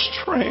your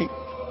strength.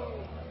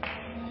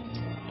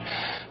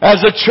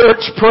 As the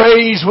church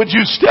prays, would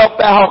you step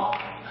out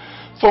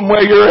from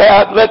where you're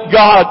at? Let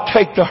God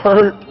take the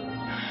hurt.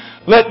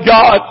 Let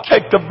God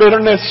take the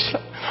bitterness.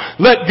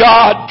 Let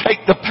God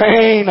take the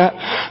pain.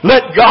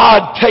 Let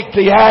God take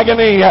the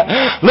agony.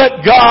 Let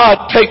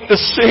God take the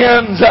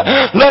sins.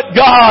 Let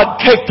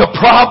God take the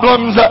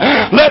problems.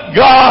 Let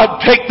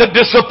God take the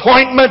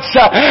disappointments.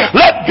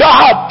 Let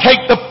God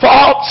take the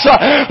faults.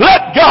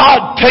 Let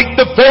God take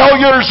the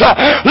failures.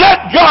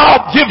 Let God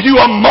God give you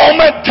a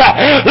moment.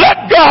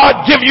 Let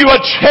God give you a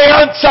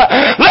chance.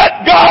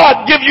 Let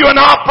God give you an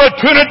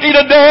opportunity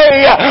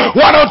today.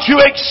 Why don't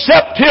you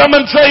accept Him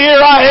and say,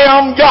 here I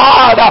am,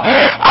 God.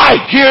 I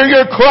hear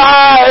your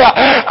cry.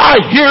 I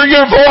hear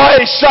your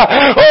voice.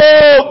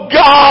 Oh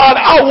God,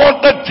 I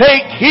want to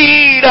take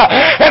heed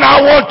and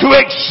I want to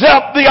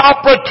accept the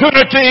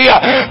opportunity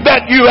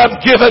that you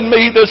have given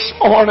me this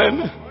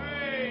morning.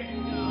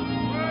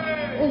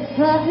 If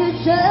I could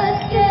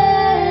just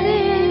get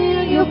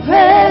in your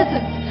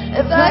presence,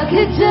 if I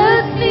could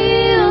just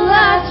kneel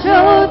at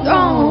your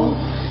throne,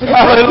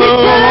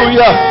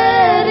 hallelujah.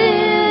 Get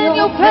in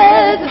your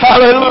presence,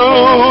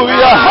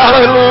 hallelujah,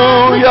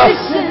 hallelujah.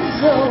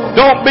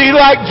 Don't be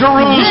like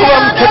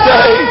Jerusalem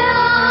today.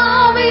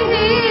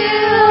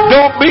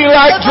 Don't be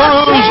like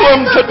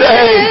Jerusalem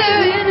today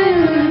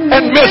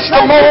and miss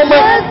the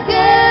moment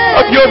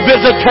of your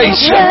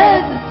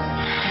visitation.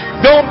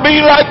 Don't be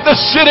like the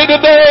city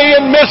today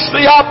and miss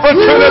the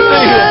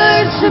opportunity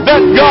that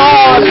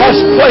God has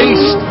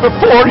placed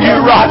before you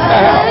right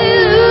now.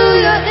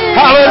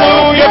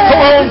 Hallelujah.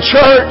 Come on,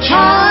 church.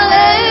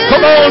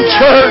 Come on,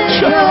 church.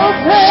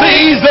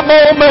 Seize the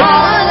moment.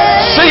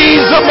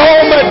 Seize the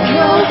moment.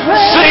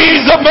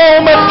 Seize the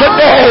moment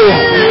today.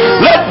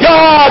 Let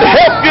God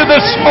help you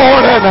this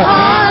morning.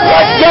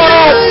 Let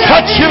God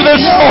touch you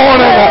this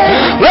morning.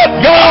 Let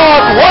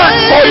God work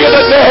for you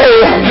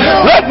today.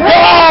 Let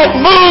God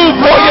move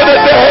for you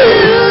today.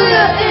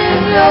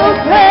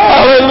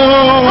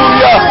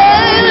 Hallelujah.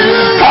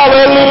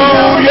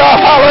 Hallelujah.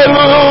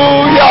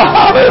 Hallelujah.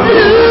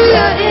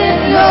 Hallelujah.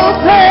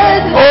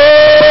 Oh,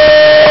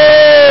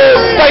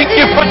 thank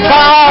you for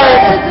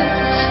time.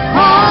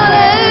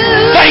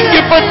 Thank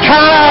you for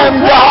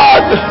time,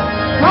 God.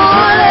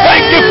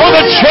 Thank you for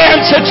the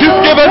chance that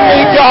you've given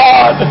me,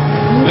 God.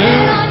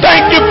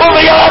 Thank you for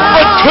the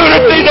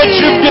opportunity that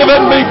you've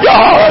given me,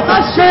 God.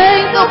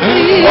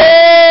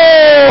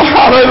 Oh,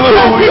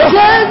 hallelujah.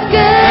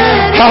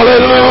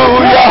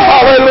 Hallelujah,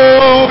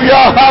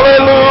 hallelujah,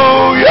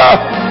 hallelujah.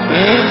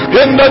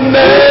 In the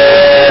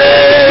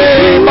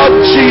name of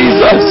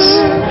Jesus.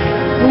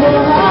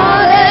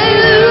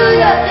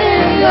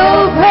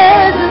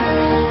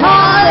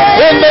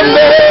 In the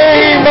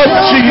name of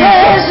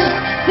Jesus.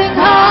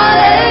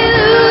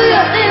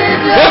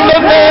 In the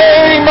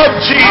name of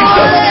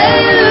Jesus.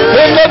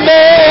 In the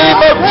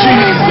name of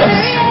Jesus.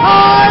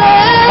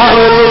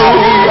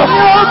 Hallelujah.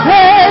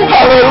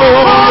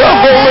 Hallelujah.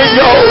 Holy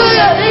Ghost.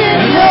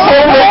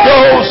 Holy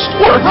Ghost,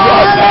 work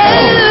right now.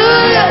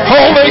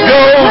 Holy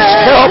Ghost,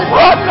 help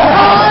right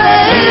now.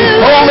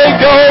 Holy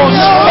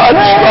Ghost,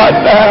 touch right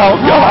now,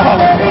 God.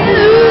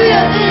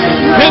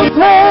 In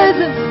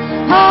presence,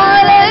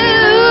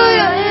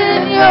 hallelujah,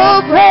 in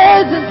your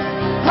presence,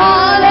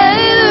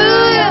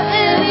 hallelujah,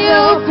 in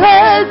your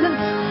presence,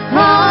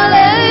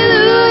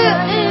 hallelujah,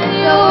 in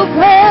your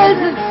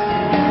presence.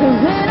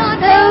 When I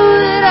know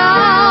that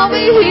I'll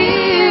be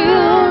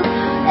healed,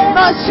 and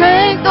my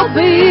strength will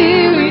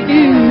be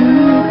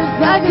renewed,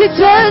 if I could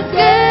just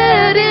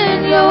get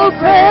in your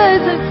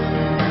presence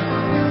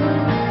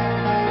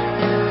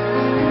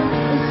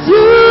to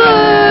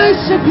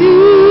worship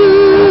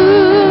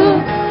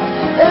you.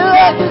 If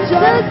I could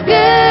just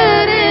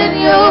get in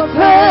your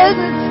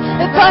presence,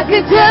 if I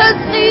could just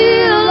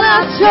kneel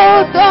at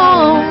your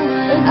throne,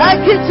 if I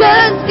could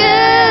just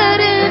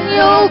get in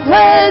your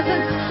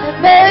presence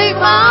and make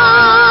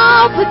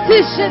my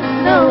petition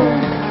known,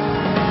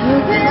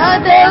 then I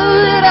know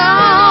that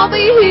I'll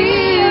be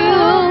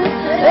healed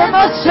and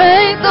my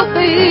strength will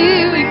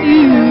be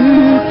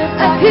renewed.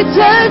 I could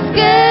just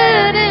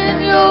get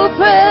in your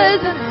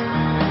presence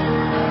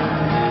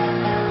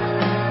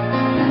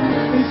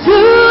to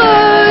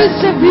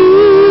worship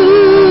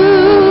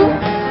you.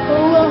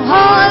 Oh,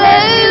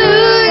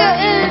 hallelujah,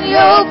 in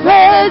your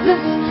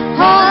presence.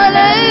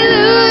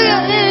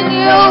 Hallelujah, in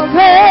your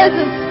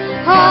presence.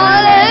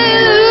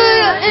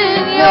 Hallelujah,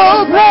 in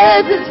your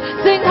presence.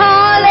 Sing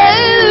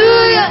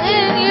hallelujah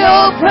in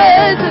your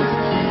presence.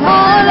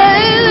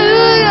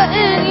 Hallelujah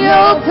in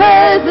your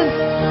presence.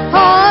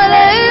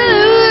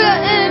 Hallelujah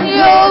in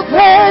your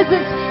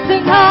presence.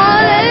 Sing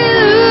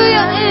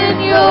hallelujah in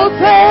your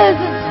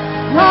presence.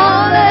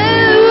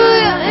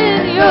 Hallelujah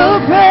in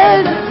your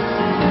presence.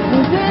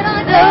 Then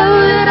I know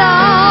that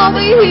I'll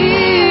be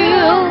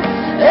healed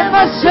and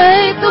my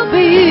strength will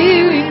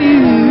be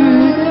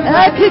renewed.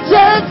 I could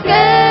just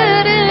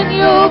get in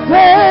your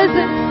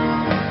presence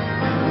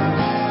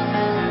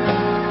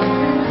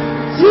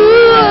to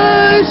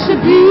worship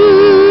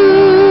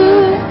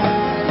you.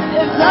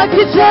 If I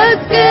could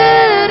just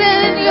get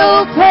in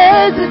your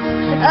presence,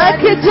 I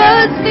could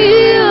just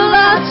kneel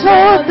at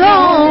your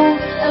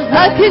throne. If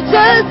I could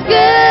just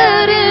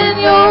get in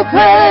your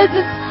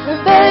presence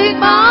and make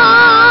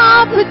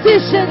my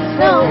petitions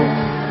known,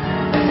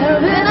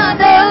 and then I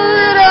know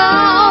that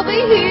I'll be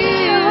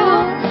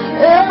healed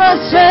and my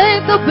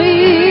strength will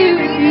be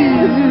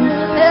renewed.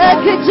 And I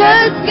could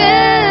just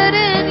get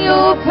in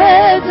your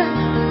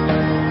presence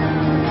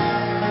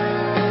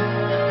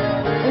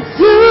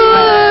to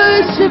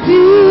worship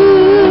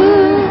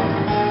you.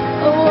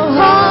 Oh,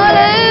 hallelujah.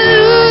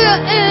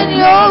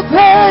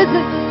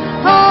 presence.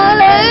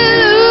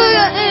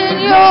 Hallelujah,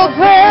 in your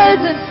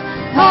presence.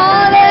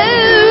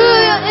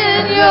 Hallelujah,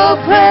 in your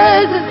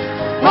presence.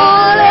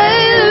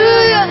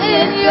 Hallelujah,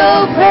 in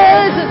your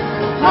presence.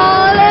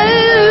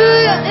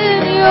 Hallelujah,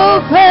 in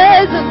your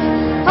presence.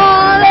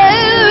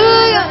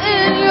 Hallelujah,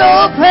 in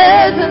your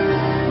presence.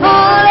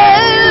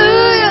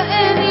 Hallelujah,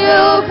 in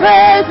your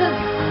presence.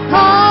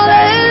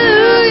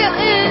 Hallelujah,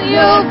 in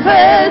your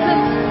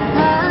presence.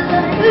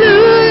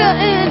 Hallelujah,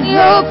 in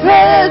your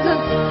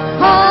presence.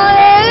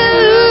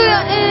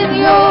 Hallelujah, in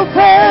your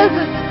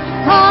presence.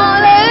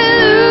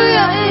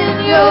 Hallelujah, in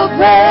your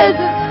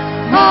presence.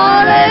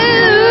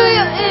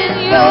 Hallelujah, in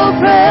your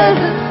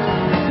presence.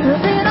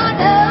 Then I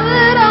know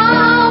that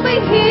I'll be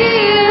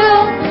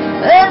healed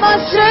and my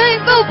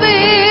strength will be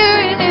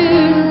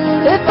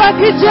renewed if I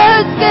could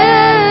just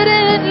get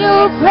in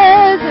your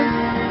presence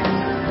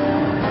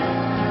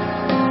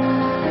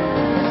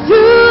to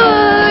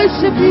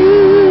worship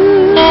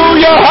you.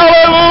 Hallelujah,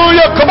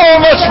 hallelujah. Come on,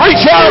 let's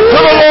reach out to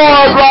the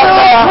Lord right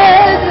now.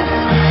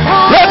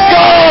 Let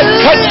God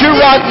touch you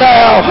right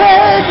now.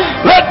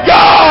 Let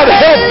God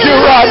help you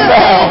right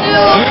now.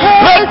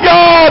 Let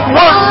God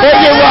work for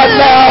you right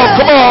now.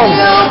 Come on.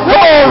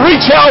 Come on,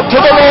 reach out to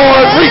the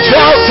Lord. Reach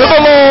out to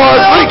the Lord.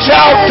 Reach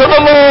out to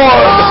the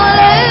Lord.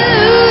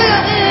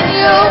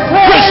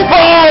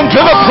 Respond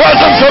to the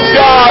presence of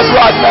God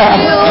right now.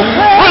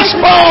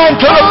 Respond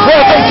to the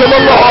presence of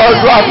the Lord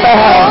right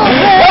now.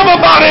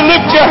 Everybody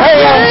lift your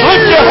hands.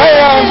 Lift your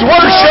hands.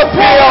 Worship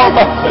Him.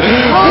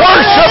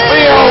 Worship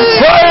Him.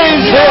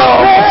 Praise Him.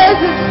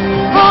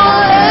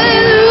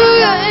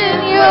 Hallelujah, in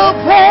your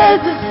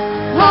presence.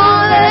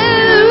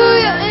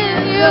 Hallelujah,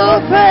 in your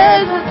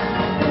presence.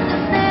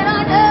 And I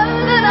know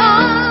that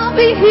I'll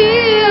be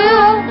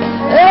healed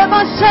and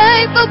my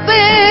strength will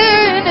be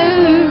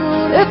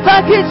renewed if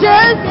I could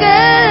just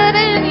get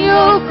in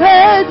your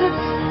presence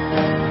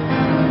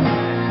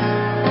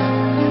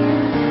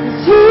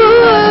to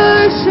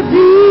worship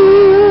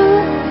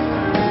you.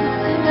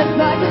 If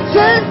I could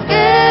just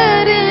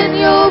get in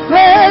your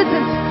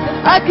presence,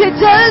 I could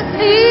just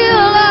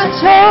kneel at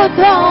your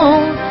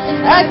throne.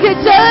 I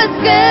could just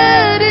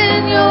get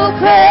in your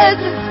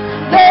presence,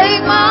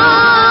 make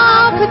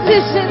my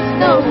petitions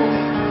known.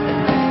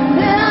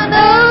 And I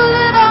know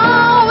that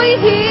I'll be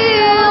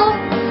healed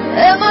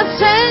and my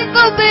strength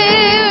will be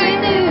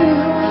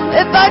renewed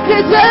if I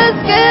could just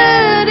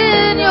get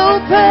in your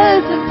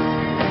presence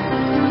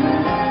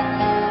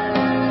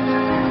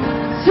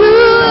to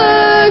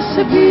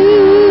worship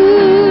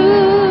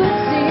you.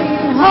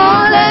 Sing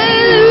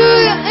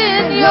hallelujah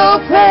in your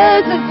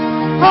presence.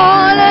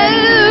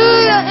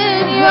 Hallelujah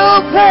in your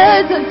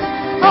presence.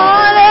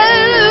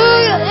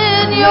 Hallelujah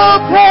in your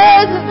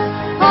presence.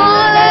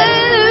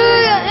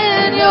 Hallelujah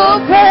in your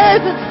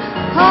presence.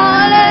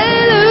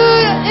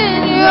 Hallelujah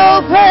in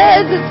your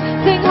presence.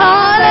 Sing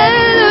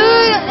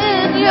hallelujah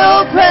in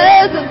your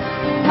presence.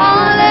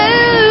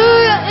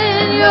 Hallelujah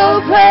in your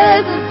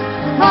presence.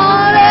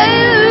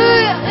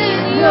 Hallelujah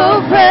in your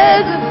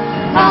presence.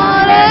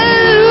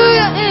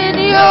 Hallelujah in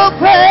your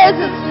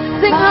presence.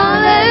 Sing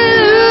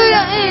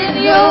hallelujah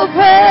in your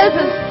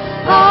presence.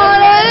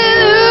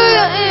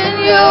 Hallelujah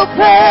in your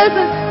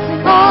presence.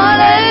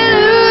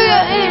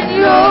 Hallelujah in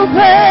your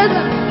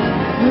presence.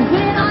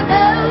 When I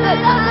know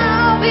that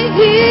I'll be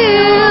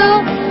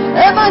healed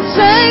and my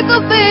strength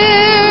will be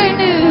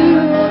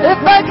renewed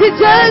if I could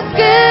just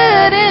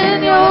get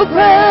in your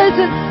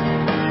presence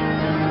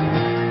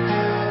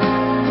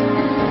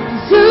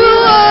to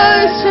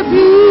worship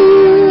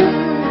you.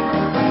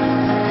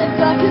 If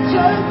I could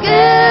just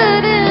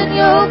get in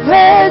your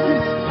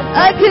presence,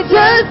 I could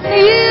just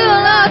kneel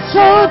at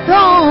your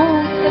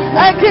throne.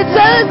 I could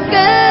just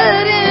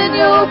get in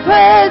your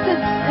presence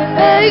and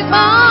make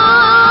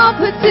my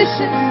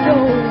petitions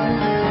known.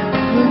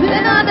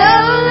 Then I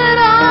know that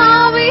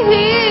I'll be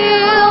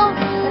healed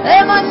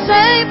and my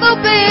strength will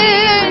be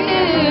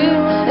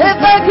renewed if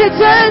I could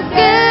just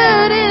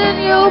get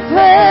in your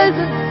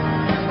presence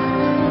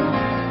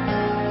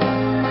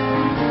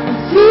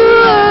to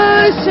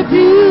worship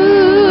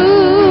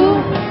you.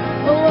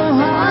 Oh,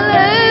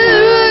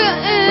 hallelujah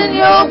in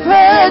your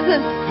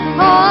presence.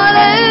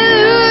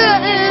 Hallelujah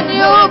in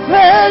your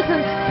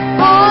presence.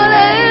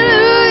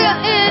 Hallelujah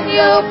in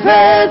your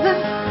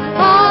presence.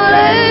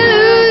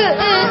 Hallelujah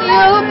in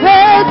your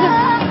presence.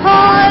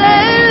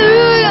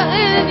 Hallelujah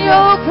in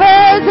your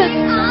presence.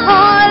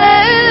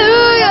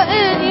 Hallelujah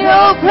in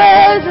your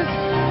presence.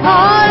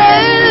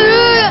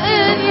 Hallelujah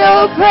in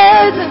your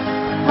presence.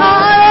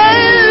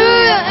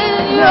 Hallelujah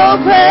in your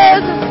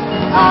presence.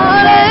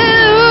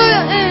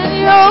 Hallelujah in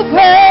your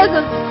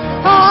presence.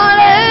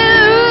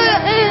 Hallelujah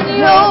in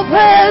your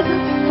presence.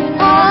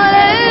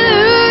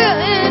 Hallelujah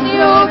in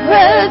your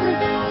presence.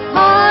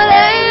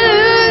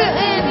 Hallelujah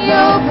in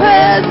your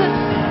presence.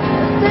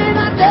 Then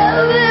I know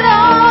that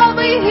I'll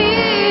be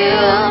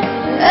healed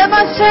and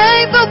my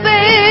strength will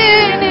be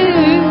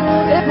renewed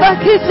if I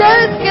could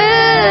just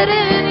get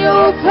in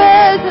your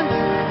presence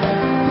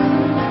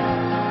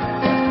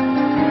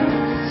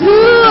to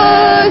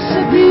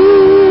worship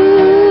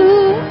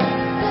you.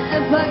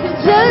 If I could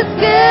just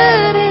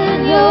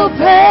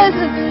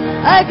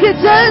I could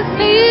just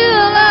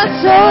kneel at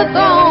your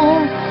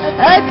throne.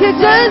 I could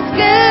just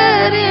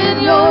get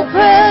in your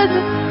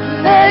presence,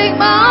 make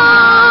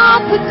my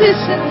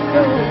petition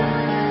known.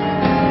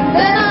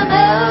 Then I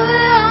know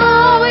that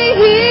I'll be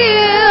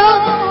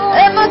healed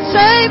and my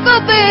strength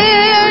will be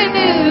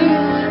renewed.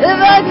 If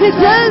I could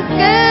just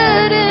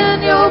get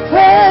in your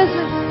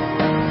presence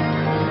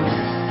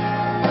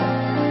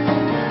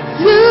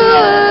to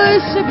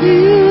worship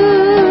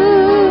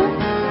you.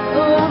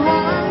 Oh,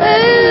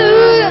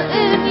 hallelujah,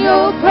 in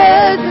your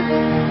presence.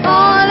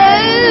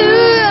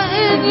 Hallelujah,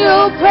 in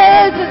your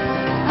presence.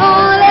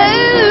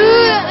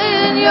 Hallelujah,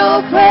 in your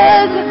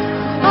presence.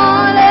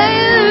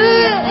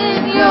 Hallelujah,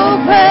 in your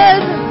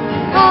presence.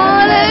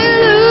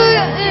 Hallelujah,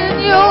 in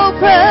your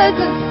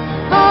presence.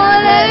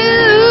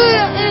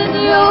 Hallelujah, in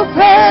your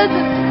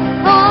presence.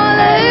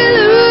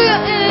 Hallelujah,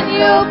 in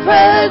your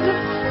presence.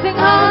 Sing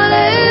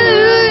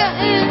hallelujah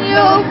in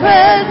your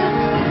presence.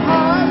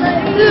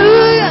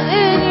 Hallelujah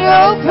in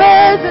your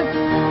presence.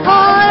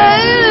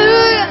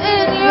 Hallelujah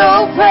in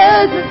your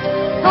presence.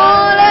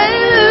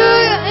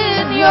 Hallelujah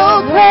in your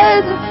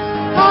presence.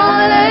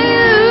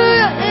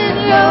 Hallelujah in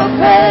your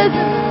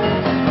presence.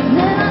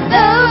 Then I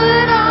know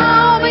that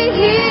I'll be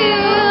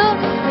healed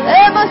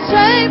and my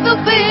strength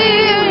will be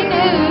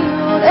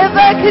renewed. If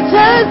I could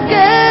just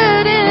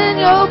get in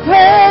your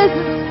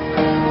presence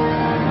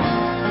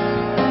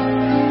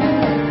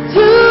to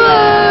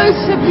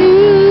worship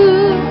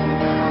you.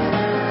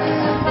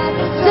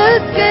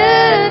 Just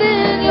get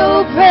in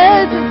your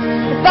presence.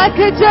 If I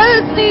could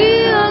just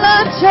kneel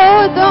at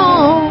your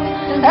throne,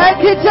 I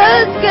could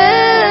just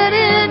get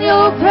in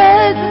your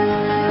presence,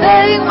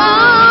 make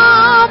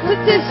my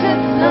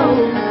petition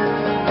known.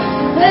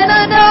 Then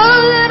I know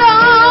that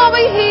I'll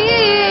be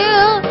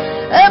healed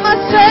and my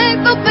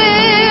strength will be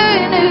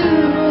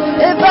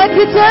renewed. If I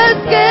could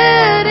just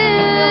get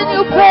in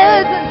your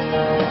presence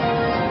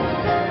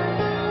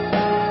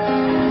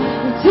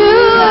to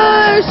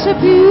worship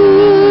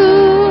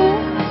you.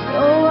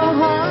 Oh,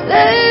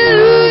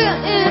 hallelujah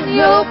in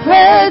your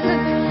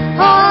presence.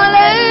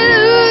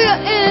 Hallelujah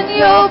in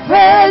your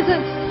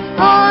presence.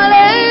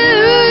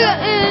 Hallelujah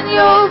in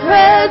your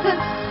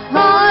presence.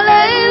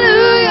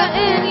 Hallelujah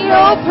in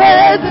your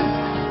presence.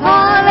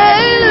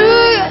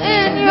 Hallelujah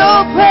in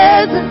your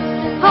presence.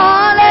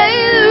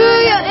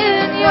 Hallelujah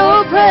in your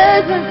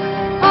presence.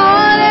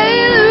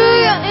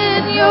 Hallelujah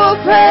in your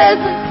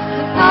presence.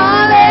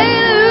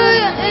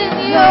 Hallelujah in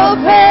your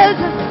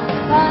presence.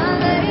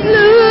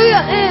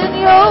 Hallelujah in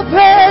your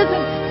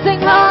presence. Sing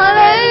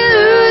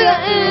hallelujah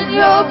in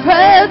your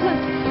presence.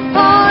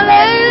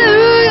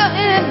 Hallelujah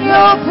in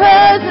your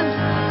presence.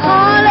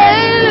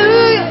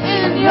 Hallelujah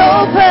in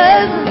your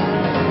presence.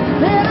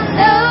 Then I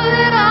know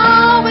that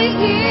I'll be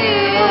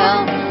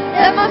healed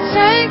and my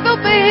strength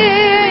will be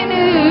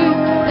renewed.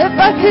 If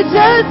I could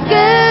just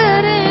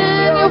get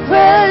in your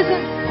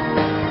presence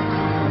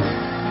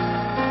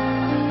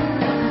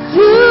to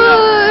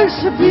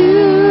worship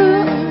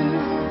you.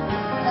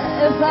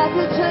 If I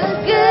could just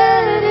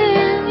get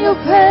in your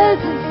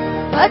presence,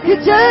 I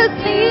could just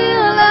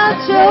kneel at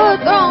your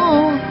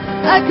throne.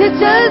 I could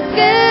just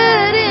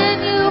get in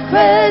your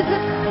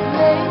presence,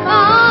 make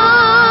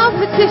my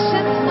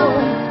petitions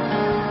known.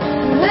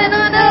 Then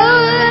I know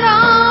that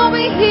I'll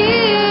be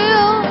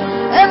healed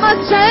and my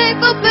strength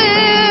will be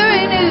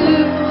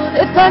renewed.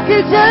 If I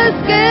could just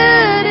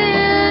get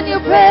in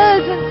your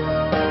presence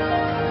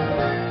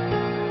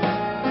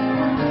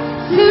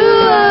to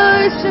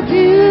worship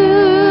you.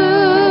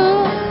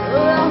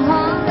 Oh,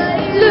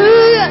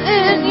 hallelujah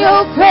in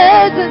your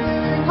presence.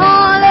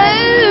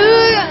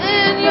 Hallelujah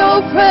in your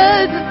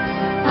presence.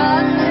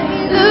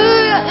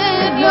 Hallelujah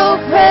in your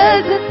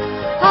presence.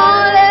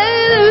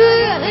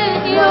 Hallelujah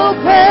in your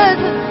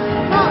presence.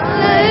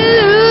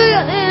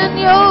 Hallelujah in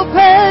your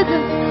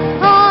presence.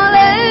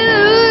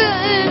 Hallelujah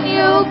in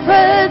your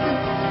presence.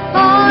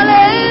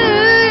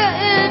 Hallelujah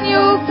in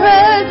your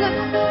presence.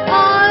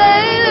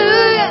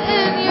 Hallelujah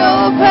in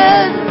your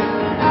presence.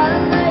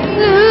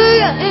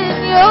 Hallelujah in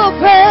your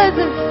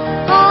presence.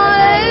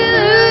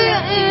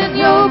 Hallelujah in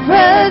your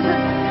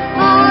presence.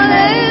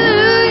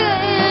 Hallelujah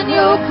in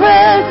your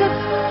presence.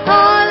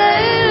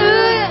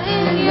 Hallelujah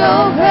in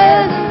your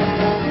presence.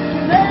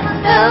 Then I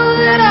know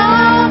that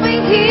I'll be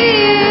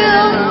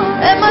healed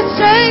and my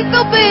strength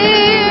will be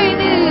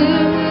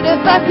renewed.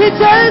 If I could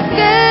just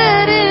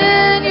get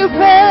in your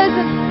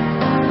presence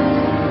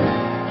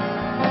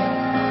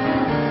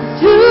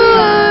to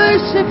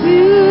worship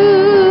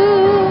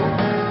you.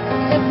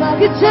 If I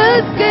could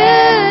just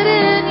get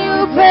in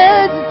your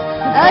presence,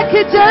 I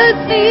could just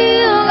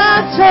kneel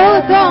at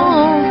your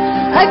throne.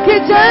 I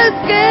could just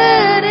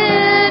get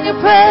in your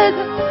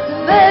presence to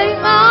make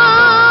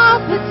my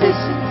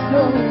petitions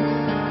known.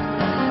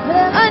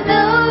 Then I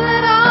know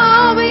that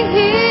I'll be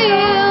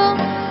healed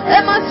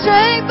and my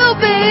strength will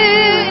be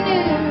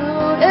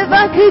renewed. If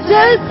I could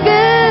just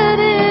get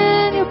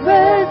in your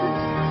presence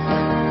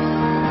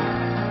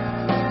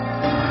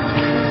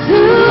to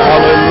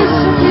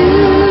worship you.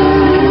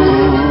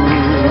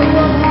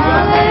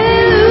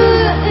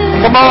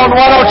 Come on, on,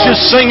 why don't you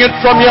sing it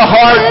from your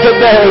heart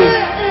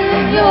today?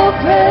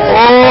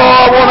 Oh,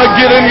 I want to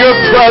get in your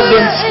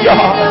presence,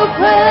 God.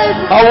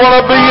 I want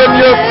to be in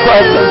your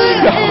presence,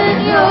 God.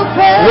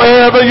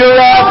 Wherever you're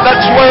at,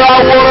 that's where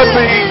I want to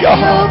be,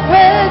 God.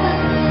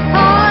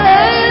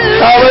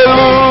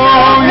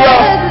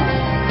 Hallelujah.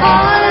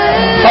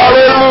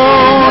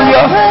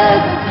 Hallelujah.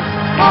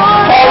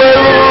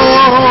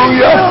 Hallelujah.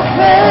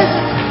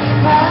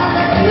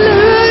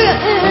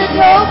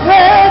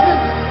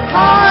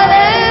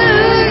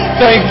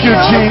 Thank you,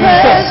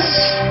 Jesus.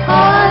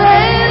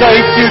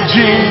 Thank you,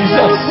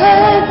 Jesus.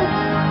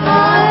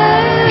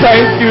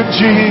 Thank you,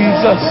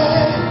 Jesus.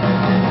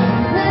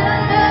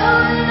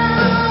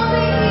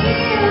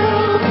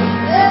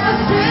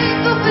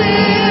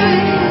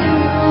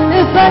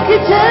 If I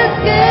could just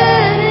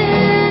get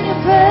in your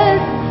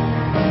presence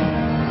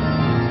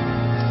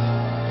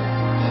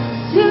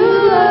to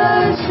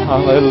worship.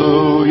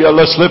 Hallelujah.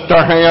 Let's lift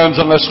our hands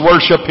and let's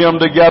worship Him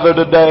together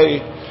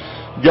today.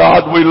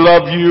 God, we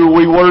love you.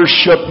 We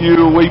worship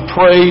you. We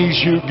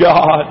praise you,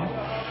 God.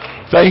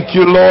 Thank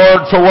you,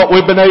 Lord, for what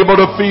we've been able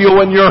to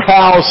feel in your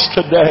house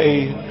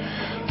today.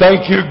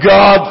 Thank you,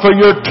 God, for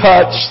your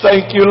touch.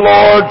 Thank you,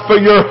 Lord, for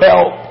your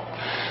help.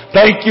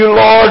 Thank you,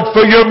 Lord,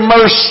 for your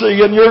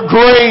mercy and your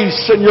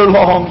grace and your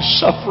long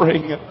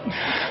suffering.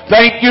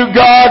 Thank you,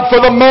 God,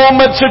 for the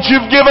moments that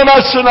you've given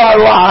us in our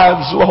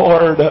lives,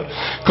 Lord.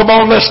 Come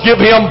on, let's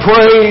give Him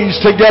praise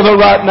together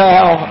right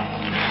now.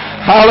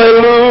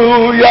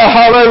 Hallelujah,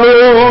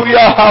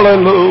 hallelujah,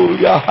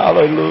 hallelujah,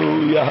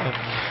 hallelujah.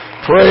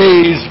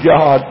 Praise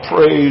God,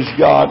 praise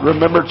God.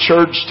 Remember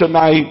church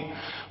tonight.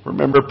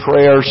 Remember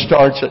prayer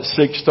starts at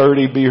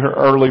 6:30. Be here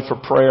early for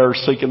prayer,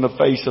 seeking the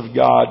face of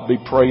God. Be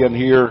praying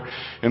here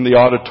in the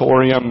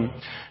auditorium.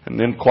 And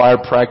then choir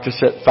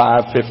practice at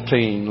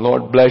 5:15.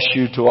 Lord bless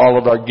you to all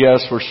of our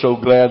guests. We're so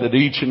glad that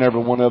each and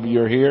every one of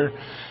you are here.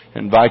 I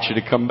invite you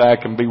to come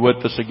back and be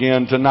with us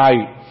again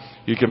tonight.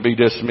 You can be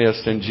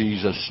dismissed in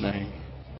Jesus' name.